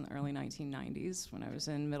ages in the early 1990s when I was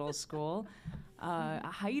in middle school,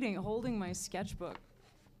 holding my sketchbook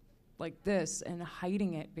like this and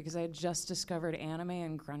hiding it because I had just discovered anime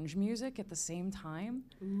and grunge music at the same time.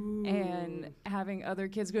 Ooh. And having other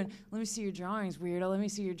kids going, let me see your drawings, weirdo, let me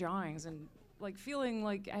see your drawings, and like feeling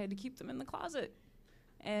like I had to keep them in the closet.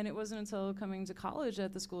 And it wasn't until coming to college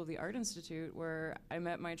at the School of the Art Institute where I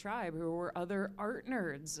met my tribe who were other art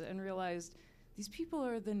nerds and realized these people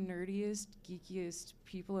are the nerdiest, geekiest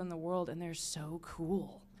people in the world, and they're so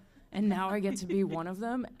cool. And now I get to be one of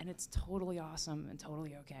them, and it's totally awesome and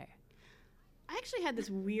totally okay. I actually had this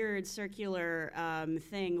weird circular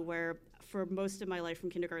thing where for most of my life from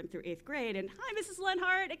kindergarten through 8th grade, and hi, Mrs.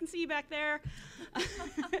 Lenhart, I can see you back there.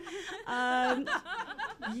 I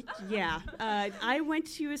went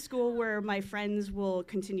to a school where my friends will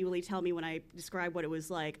continually tell me when I describe what it was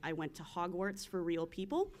like, I went to Hogwarts for real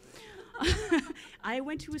people. I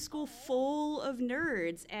went to a school full of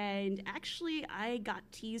nerds, and actually I got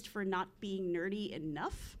teased for not being nerdy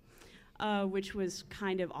enough. Which was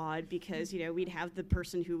kind of odd because, we'd have the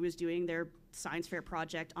person who was doing their science fair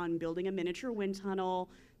project on building a miniature wind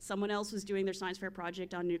tunnel. Someone else was doing their science fair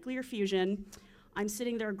project on nuclear fusion. I'm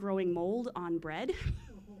sitting there growing mold on bread.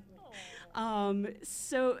 But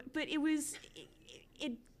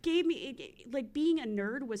it gave me, like being a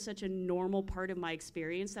nerd was such a normal part of my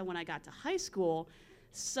experience that when I got to high school,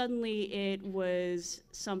 suddenly it was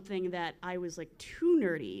something that I was like too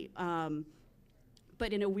nerdy.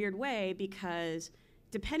 But in a weird way, because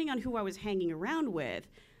depending on who I was hanging around with,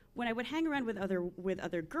 when I would hang around with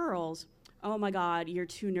other girls, oh my God, you're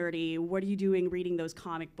too nerdy. What are you doing reading those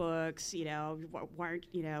comic books? Why aren't,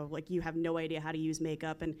 like you have no idea how to use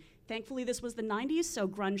makeup. And thankfully this was the 90s, so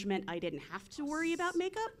grunge meant I didn't have to worry about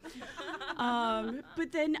makeup.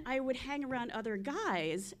 But then I would hang around other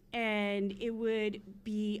guys, and it would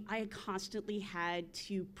be, I constantly had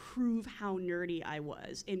to prove how nerdy I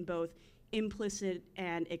was in both implicit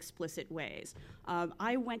and explicit ways.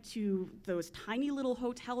 I went to those tiny little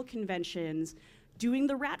hotel conventions doing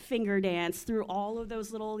the rat finger dance through all of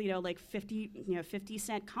those little,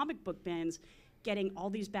 50-cent comic book bins, getting all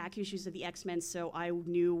these back issues of the X-Men, so I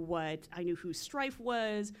knew who Strife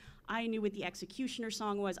was, I knew what the Executioner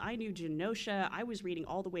song was, I knew Genosha. I was reading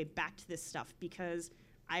all the way back to this stuff because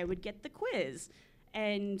I would get the quiz.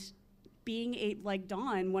 And being like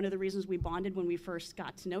Dawn, one of the reasons we bonded when we first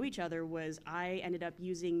got to know each other was I ended up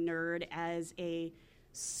using nerd as a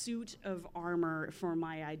suit of armor for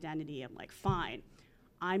my identity. I'm like, fine,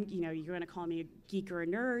 you're gonna call me a geek or a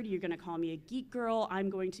nerd, you're gonna call me a geek girl,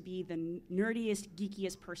 I'm going to be the nerdiest,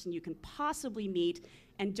 geekiest person you can possibly meet,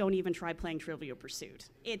 and don't even try playing Trivial Pursuit.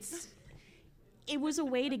 It was a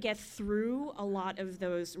way to get through a lot of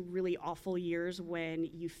those really awful years when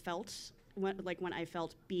I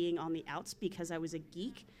felt being on the outs because I was a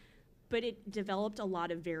geek, but it developed a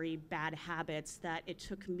lot of very bad habits that it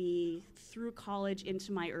took me through college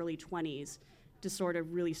into my early 20s to sort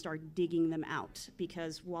of really start digging them out,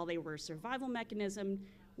 because while they were a survival mechanism,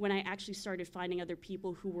 when I actually started finding other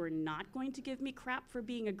people who were not going to give me crap for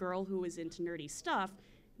being a girl who was into nerdy stuff.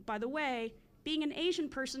 By the way, being an Asian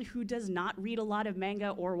person who does not read a lot of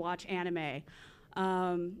manga or watch anime,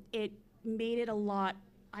 it made it a lot.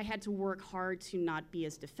 I had to work hard to not be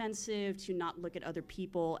as defensive, to not look at other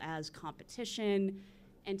people as competition,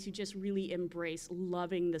 and to just really embrace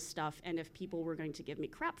loving the stuff. And if people were going to give me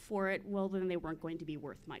crap for it, well, then they weren't going to be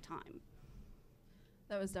worth my time.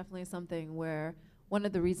 That was definitely something where one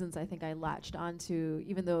of the reasons I think I latched onto,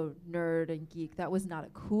 even though nerd and geek, that was not a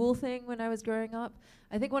cool thing when I was growing up.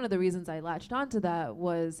 I think one of the reasons I latched onto that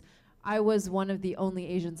was I was one of the only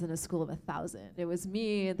Asians in a school of 1,000. It was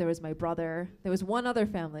me, there was my brother, there was one other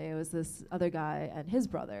family, it was this other guy and his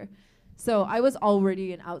brother. So I was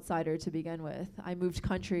already an outsider to begin with. I moved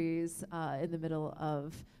countries in the middle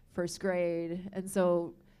of first grade, and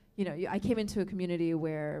so I came into a community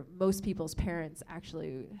where most people's parents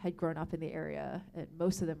actually had grown up in the area, and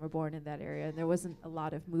most of them were born in that area, and there wasn't a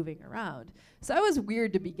lot of moving around. So I was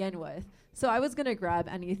weird to begin with. So I was gonna grab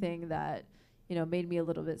anything that made me a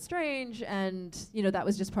little bit strange, and that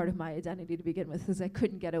was just part of my identity to begin with, because I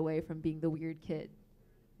couldn't get away from being the weird kid,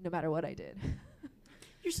 no matter what I did.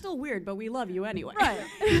 You're still weird, but we love you anyway. Right.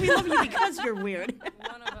 We love you because you're weird.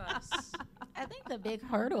 One of us. I think the big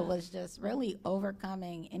hurdle was just really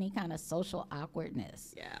overcoming any kind of social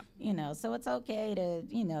awkwardness. Yeah. So it's okay to,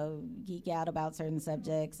 geek out about certain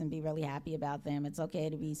subjects and be really happy about them. It's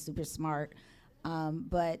okay to be super smart.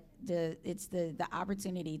 But it's the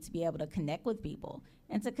opportunity to be able to connect with people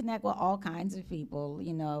and to connect with all kinds of people,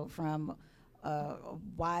 from a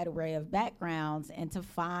wide array of backgrounds, and to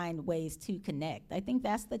find ways to connect. I think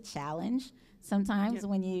that's the challenge sometimes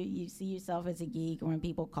when you see yourself as a geek, or when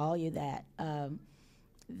people call you that, how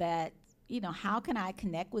can I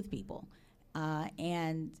connect with people?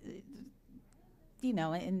 And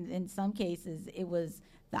in some cases, it was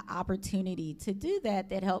the opportunity to do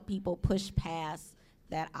that helped people push past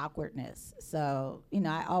that awkwardness. So,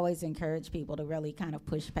 I always encourage people to really kind of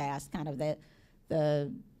push past kind of that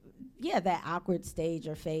awkward stage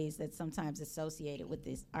or phase that's sometimes associated with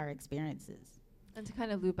our experiences. And to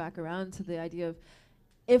kind of loop back around to the idea of,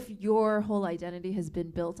 if your whole identity has been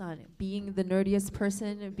built on being the nerdiest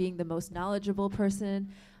person, being the most knowledgeable person,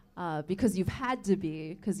 because you've had to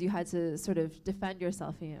be, because you had to sort of defend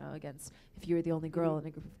yourself, against, if you were the only girl in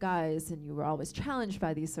a group of guys and you were always challenged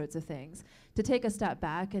by these sorts of things, to take a step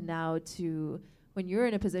back and now when you're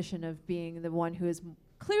in a position of being the one who is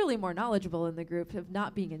clearly more knowledgeable in the group, of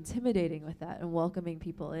not being intimidating with that and welcoming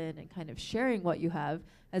people in and kind of sharing what you have,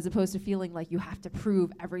 as opposed to feeling like you have to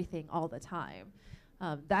prove everything all the time.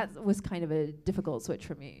 That was kind of a difficult switch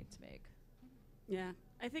for me to make. Yeah.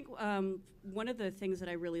 I think one of the things that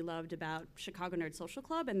I really loved about Chicago Nerd Social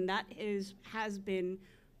Club, and that has been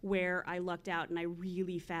where I lucked out and I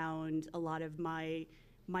really found a lot of my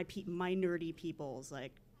nerdy peoples,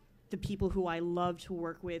 like the people who I love to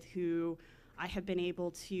work with, who I have been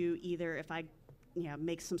able to either, if I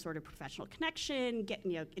make some sort of professional connection, get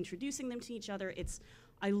introducing them to each other.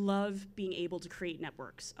 I love being able to create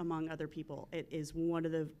networks among other people. It is one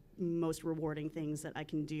of the most rewarding things that I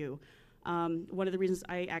can do. One of the reasons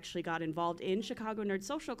I actually got involved in Chicago Nerd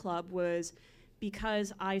Social Club was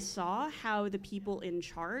because I saw how the people in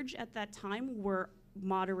charge at that time were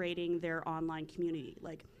moderating their online community.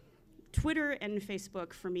 Like, Twitter and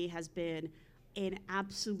Facebook for me has been an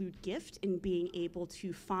absolute gift in being able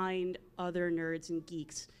to find other nerds and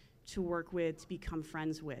geeks to work with, to become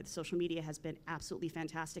friends with. Social media has been absolutely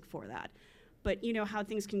fantastic for that. But you know how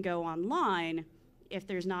things can go online if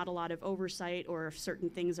there's not a lot of oversight, or if certain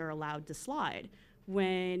things are allowed to slide.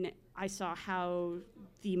 When I saw how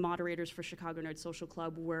the moderators for Chicago Nerd Social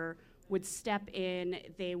Club would step in,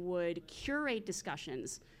 they would curate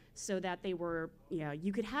discussions so that they were,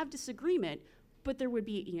 you could have disagreement, but there would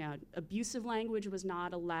be, abusive language was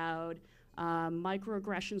not allowed,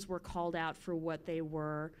 microaggressions were called out for what they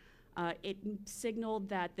were. It signaled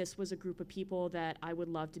that this was a group of people that I would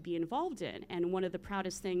love to be involved in. And one of the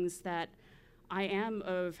proudest things that I am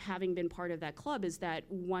of having been part of that club is that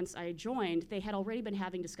once I joined, they had already been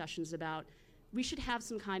having discussions about, we should have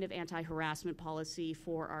some kind of anti-harassment policy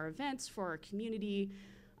for our events, for our community.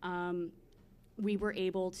 We were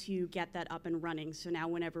able to get that up and running. So now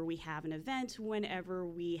whenever we have an event, whenever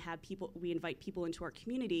we have we invite people into our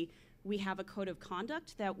community, we have a code of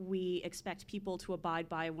conduct that we expect people to abide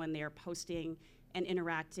by when they are posting and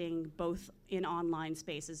interacting, both in online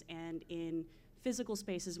spaces and in physical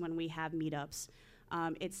spaces when we have meetups.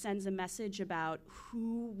 It sends a message about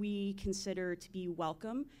who we consider to be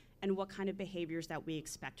welcome and what kind of behaviors that we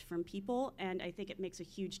expect from people. And I think it makes a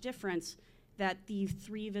huge difference that the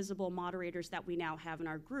 3 visible moderators that we now have in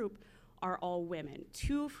our group are all women,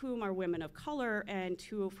 2 of whom are women of color and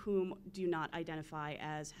 2 of whom do not identify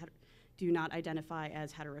as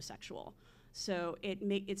heterosexual. So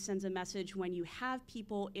it sends a message when you have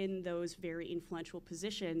people in those very influential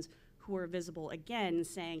positions who are visible again,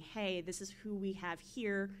 saying, hey, this is who we have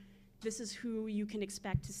here, this is who you can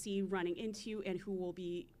expect to see running into, and who will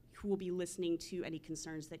be listening to any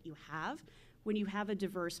concerns that you have. When you have a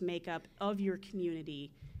diverse makeup of your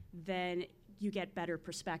community, then you get better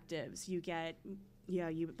perspectives. You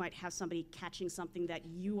might have somebody catching something that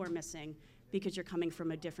you are missing because you're coming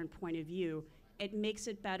from a different point of view. It makes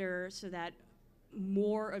it better so that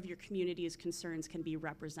more of your community's concerns can be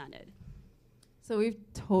represented. So we've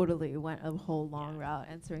totally went a whole long route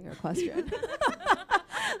answering your question.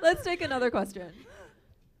 Let's take another question.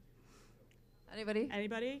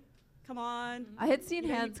 Anybody? Come on. I had seen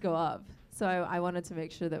hands go up, so I wanted to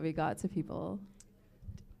make sure that we got to people.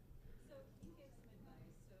 So you gave some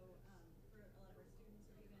advice. So for a lot of our students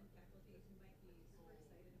or even faculty who might be super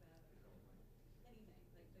excited about anything,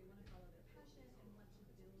 like they want to follow their passion and want to build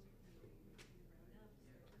community. You've grown up,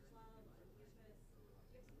 start your club on campus. Do you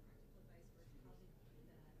have some practical advice for how to do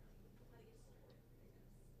that, how to get started, I guess?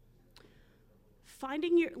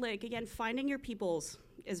 Finding your peoples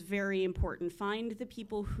is very important. Find the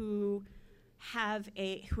people who have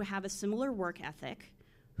a similar work ethic,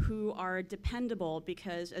 who are dependable,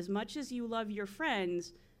 because as much as you love your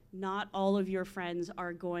friends, not all of your friends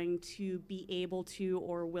are going to be able to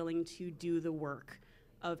or willing to do the work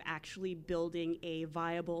of actually building a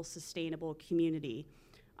viable, sustainable community.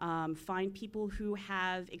 Find people who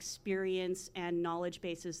have experience and knowledge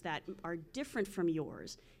bases that are different from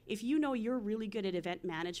yours. If you know you're really good at event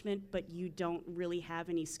management, but you don't really have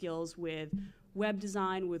any skills with web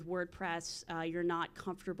design, with WordPress, you're not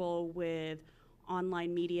comfortable with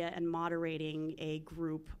online media and moderating a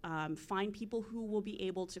group, find people who will be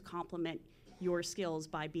able to complement your skills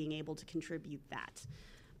by being able to contribute that.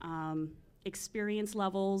 Experience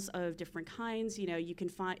levels of different kinds. You can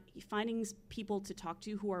finding people to talk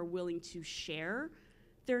to who are willing to share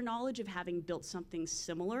their knowledge of having built something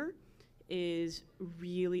similar is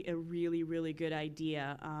really a really good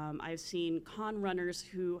idea. I've seen con runners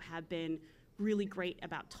who have been really great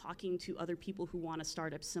about talking to other people who want to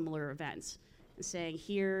start up similar events and saying,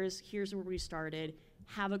 here's where we started.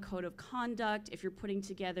 Have a code of conduct. If you're putting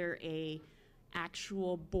together a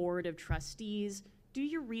actual board of trustees, do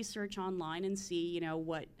your research online and see,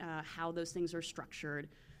 how those things are structured.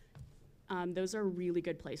 Those are really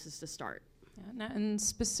good places to start. Yeah, and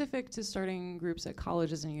specific to starting groups at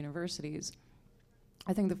colleges and universities,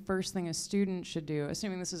 I think the first thing a student should do,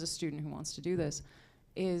 assuming this is a student who wants to do this,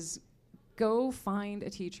 is go find a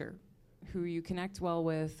teacher who you connect well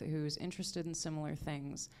with, who's interested in similar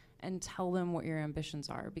things, and tell them what your ambitions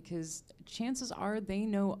are, because chances are they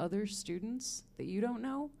know other students that you don't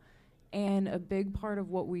know. And a big part of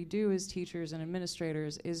what we do as teachers and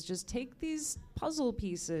administrators is just take these puzzle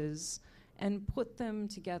pieces and put them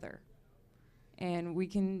together. And we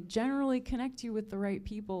can generally connect you with the right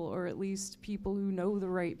people, or at least people who know the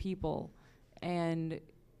right people. And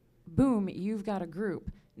boom, you've got a group.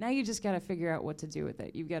 Now you just got to figure out what to do with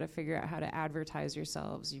it. You've got to figure out how to advertise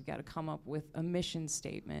yourselves. You've got to come up with a mission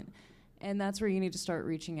statement. And that's where you need to start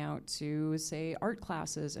reaching out to, say, art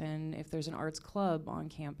classes. And if there's an arts club on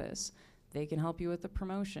campus, they can help you with the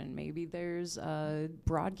promotion. Maybe there's a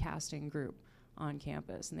broadcasting group on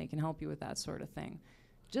campus, and they can help you with that sort of thing.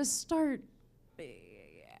 Just start.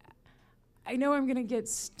 I know I'm going to get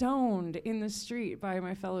stoned in the street by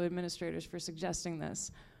my fellow administrators for suggesting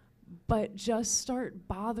this, but just start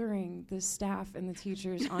bothering the staff and the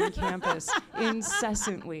teachers on campus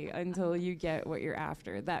incessantly until you get what you're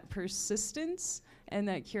after. That persistence and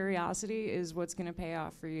that curiosity is what's going to pay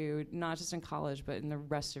off for you, not just in college, but in the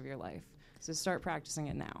rest of your life. So start practicing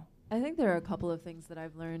it now. I think there are a couple of things that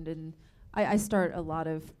I've learned, and I start a lot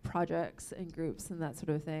of projects and groups and that sort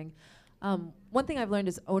of thing. One thing I've learned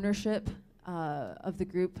is ownership of the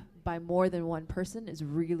group by more than one person is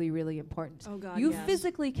really important. Oh God, you yes.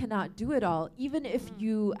 physically cannot do it all, even if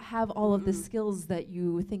you have all of the skills that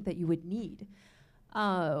you think that you would need.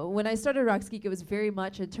 When I started Rocks Geek, it was very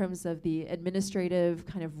much in terms of the administrative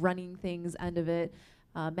kind of running things end of it,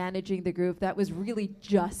 managing the group. That was really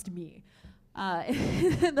just me.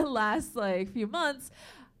 In the last few months,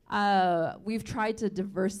 we've tried to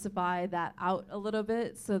diversify that out a little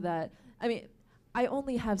bit so that, I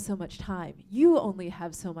only have so much time. You only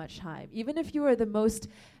have so much time. Even if you are the most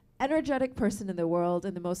energetic person in the world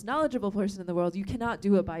and the most knowledgeable person in the world, you cannot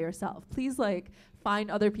do it by yourself. Please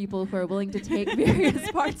find other people who are willing to take various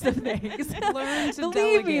parts of things. Learn to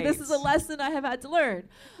Believe me, this delegate. is a lesson I have had to learn.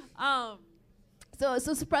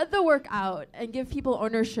 So spread the work out and give people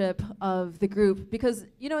ownership of the group, because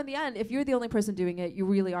in the end, if you're the only person doing it, you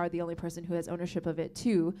really are the only person who has ownership of it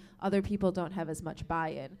too. Other people don't have as much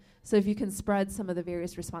buy-in. So if you can spread some of the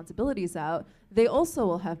various responsibilities out, they also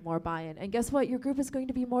will have more buy-in. And guess what? Your group is going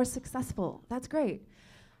to be more successful. That's great.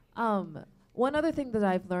 One other thing that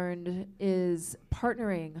I've learned is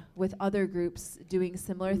partnering with other groups doing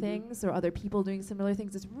similar things, or other people doing similar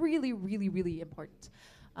things, is really, really, really important.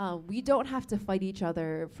 We don't have to fight each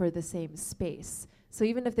other for the same space. So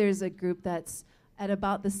even if there's a group that's at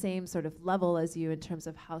about the same sort of level as you in terms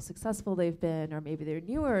of how successful they've been, or maybe they're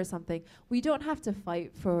newer or something, we don't have to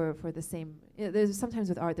fight for the same. There's sometimes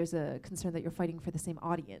with art, there's a concern that you're fighting for the same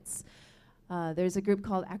audience. There's a group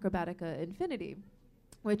called Acrobatica Infinity,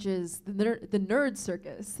 which is the nerd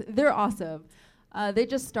circus. They're awesome. They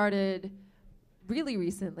just started really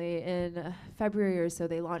recently in February or so.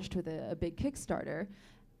 They launched with a big Kickstarter.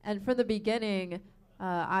 And from the beginning,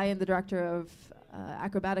 I and the director of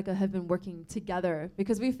Acrobatica have been working together,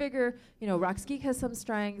 because we figure, Rocks Geek has some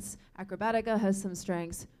strengths, Acrobatica has some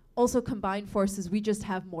strengths. Also, combined forces, we just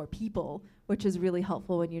have more people, which is really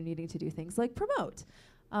helpful when you're needing to do things like promote.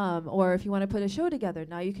 Or if you want to put a show together,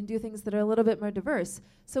 now you can do things that are a little bit more diverse.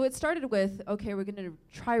 So it started with, okay, we're going to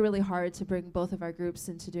try really hard to bring both of our groups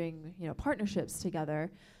into doing, partnerships together,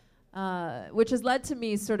 which has led to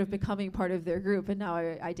me sort of becoming part of their group, and now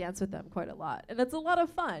I dance with them quite a lot. And it's a lot of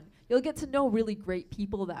fun. You'll get to know really great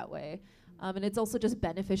people that way. And it's also just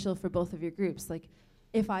beneficial for both of your groups. Like,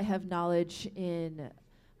 if I have knowledge in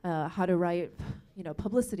how to write,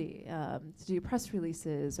 publicity, to do press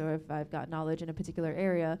releases, or if I've got knowledge in a particular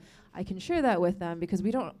area, I can share that with them, because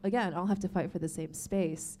we don't, again, all have to fight for the same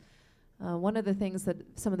space. One of the things that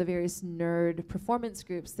some of the various nerd performance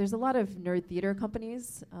groups, there's a lot of nerd theater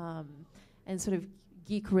companies and sort of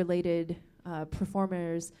geek-related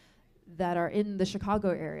performers that are in the Chicago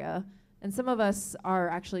area. And some of us are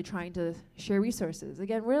actually trying to share resources.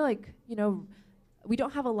 Again, we're we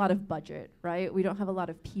don't have a lot of budget, right? We don't have a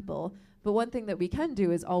lot of people. But one thing that we can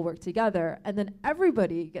do is all work together, and then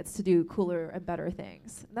everybody gets to do cooler and better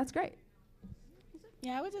things. And that's great.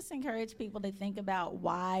 Yeah, I would just encourage people to think about,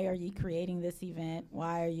 why are you creating this event?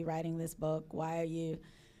 Why are you writing this book? Why are you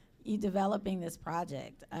developing this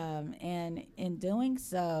project? And in doing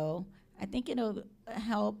so, I think it'll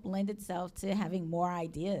help lend itself to having more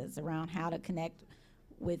ideas around how to connect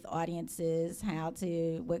with audiences,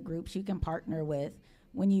 what groups you can partner with,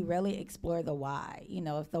 when you really explore the why.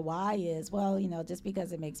 If the why is, just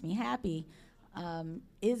because it makes me happy,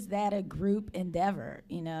 is that a group endeavor?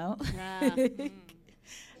 I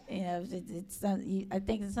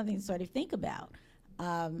think it's something to sort of think about,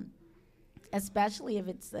 especially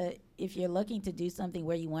if you're looking to do something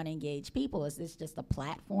where you want to engage people. Is this just a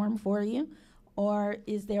platform for you, or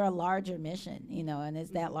is there a larger mission? And is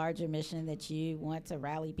that larger mission that you want to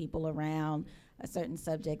rally people around a certain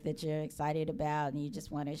subject that you're excited about, and you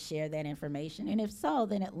just want to share that information? And if so,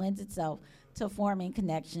 then it lends itself to forming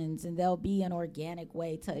connections, and there'll be an organic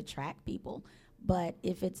way to attract people. But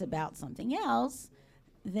if it's about something else,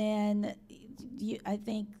 then I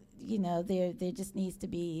think there just needs to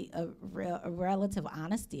be a relative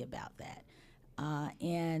honesty about that,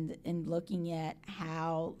 and looking at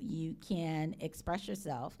how you can express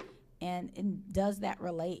yourself, and does that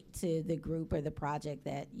relate to the group or the project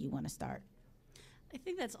that you want to start? I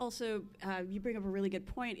think that's also, you bring up a really good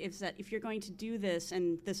point, is that if you're going to do this,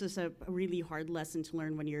 and this is a really hard lesson to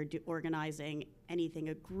learn when you're organizing anything,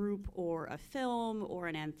 a group or a film or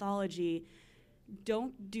an anthology,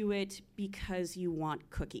 don't do it because you want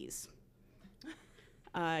cookies.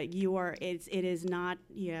 It is not,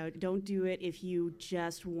 don't do it if you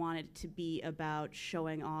just want it to be about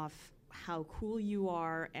showing off how cool you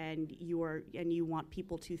are, and you want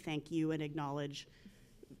people to thank you and acknowledge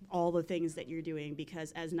all the things that you're doing,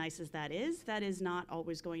 because as nice as that is not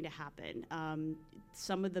always going to happen.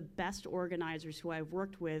 Some of the best organizers who I've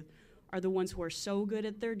worked with are the ones who are so good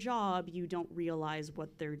at their job, you don't realize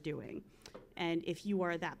what they're doing. And if you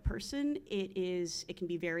are that person, it can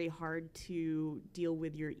be very hard to deal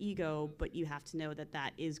with your ego, but you have to know that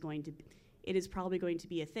it is probably going to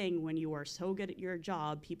be a thing. When you are so good at your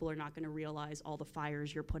job, people are not going to realize all the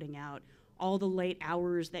fires you're putting out, all the late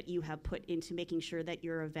hours that you have put into making sure that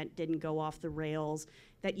your event didn't go off the rails,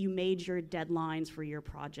 that you made your deadlines for your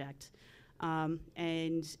project.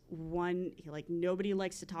 And nobody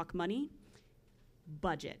likes to talk money,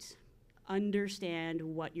 budget. understand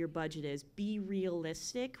what your budget is. Be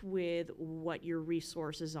realistic with what your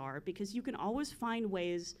resources are, because you can always find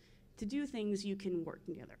ways to do things. You can work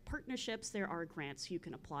together. Partnerships, there are grants you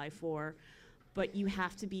can apply for, but you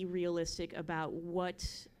have to be realistic about what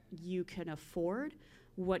you can afford,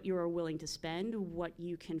 what you are willing to spend, what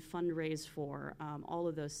you can fundraise for, all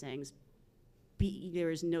of those things. There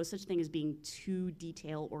is no such thing as being too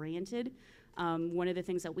detail-oriented. One of the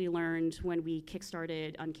things that we learned when we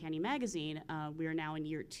kickstarted Uncanny Magazine, we are now in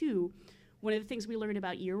year 2, one of the things we learned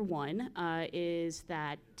about year 1 is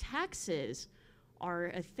that taxes are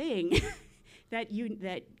a thing that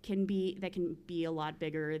can be a lot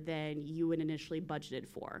bigger than you had initially budgeted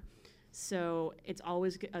for. So it's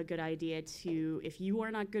always a good idea to, if you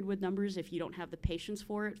are not good with numbers, if you don't have the patience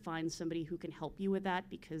for it, find somebody who can help you with that,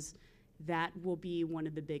 because that will be one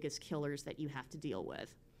of the biggest killers that you have to deal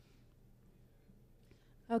with.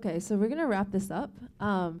 Okay, so we're gonna wrap this up.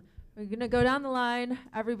 We're gonna go down the line.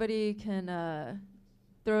 Everybody can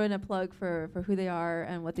throw in a plug for who they are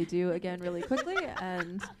and what they do again really quickly,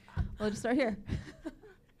 and we'll just start here.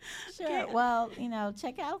 Sure. Well,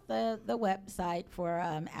 check out the website for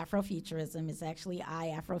Afrofuturism. It's actually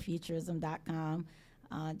iafrofuturism.com.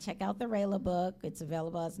 Check out the Rayla book. It's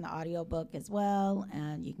available as an audio book as well,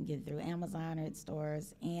 and you can get it through Amazon or its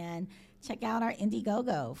stores. And check out our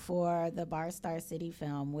Indiegogo for the Bar Star City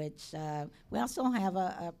film, which we also have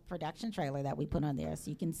a production trailer that we put on there, so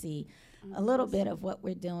you can see a little bit of what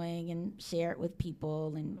we're doing and share it with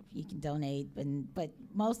people, and you can donate. But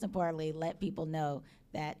most importantly, let people know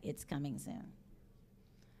that it's coming soon.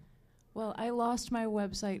 Well, I lost my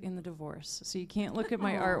website in the divorce, so you can't look at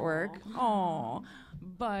my artwork. Aww.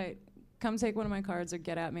 But come take one of my cards or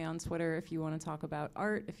get at me on Twitter if you want to talk about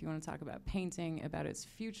art, if you want to talk about painting, about its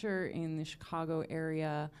future in the Chicago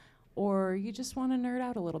area, or you just want to nerd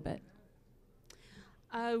out a little bit.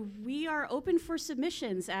 We are open for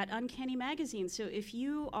submissions at Uncanny Magazine. So if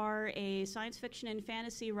you are a science fiction and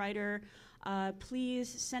fantasy writer, please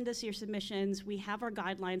send us your submissions. We have our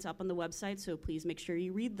guidelines up on the website, so please make sure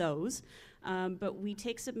you read those. But we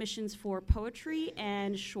take submissions for poetry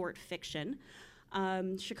and short fiction.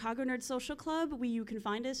 Chicago Nerd Social Club, you can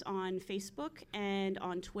find us on Facebook and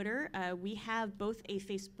on Twitter. We have both a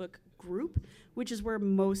Facebook group, which is where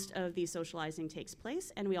most of the socializing takes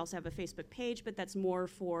place, and we also have a Facebook page, but that's more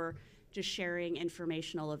for just sharing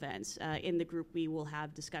informational events. In the group, we will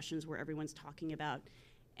have discussions where everyone's talking about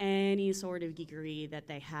any sort of geekery that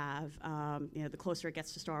they have. The closer it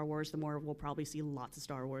gets to Star Wars, the more we'll probably see lots of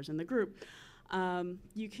Star Wars in the group.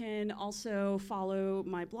 You can also follow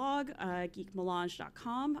my blog,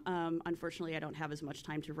 geekmelange.com. Unfortunately, I don't have as much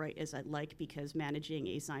time to write as I'd like, because managing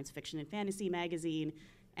a science fiction and fantasy magazine,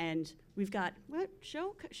 and we've got, what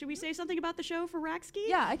show? Should we say something about the show for Rax Geek?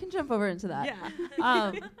 Yeah, I can jump over into that.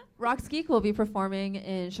 Yeah. Rox Geek will be performing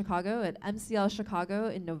in Chicago at MCL Chicago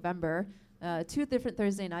in November. 2 different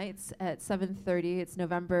Thursday nights at 7:30. It's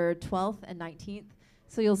November 12th and 19th.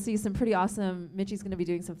 So you'll see some pretty awesome, Mitchie's going to be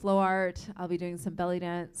doing some flow art. I'll be doing some belly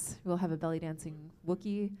dance. We'll have a belly dancing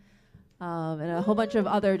Wookiee and a whole bunch of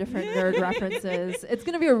other different nerd references. It's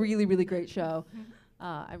going to be a really, really great show.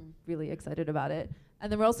 I'm really excited about it.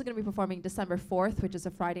 And then we're also going to be performing December 4th, which is a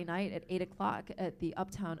Friday night at 8 o'clock at the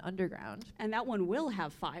Uptown Underground. And that one will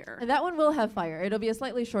have fire. And that one will have fire. It'll be a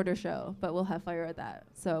slightly shorter show, but we'll have fire at that.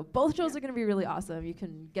 So both shows are going to be really awesome. You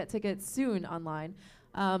can get tickets soon online.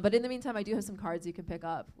 But in the meantime, I do have some cards you can pick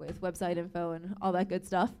up with website info and all that good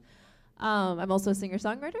stuff. I'm also a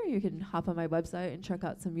singer-songwriter. You can hop on my website and check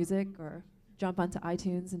out some music, or jump onto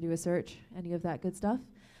iTunes and do a search, any of that good stuff.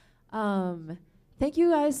 Thank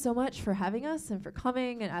you guys so much for having us and for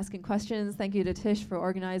coming and asking questions. Thank you to Tish for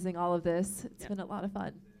organizing all of this. It's been a lot of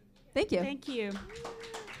fun. Thank you. Thank you.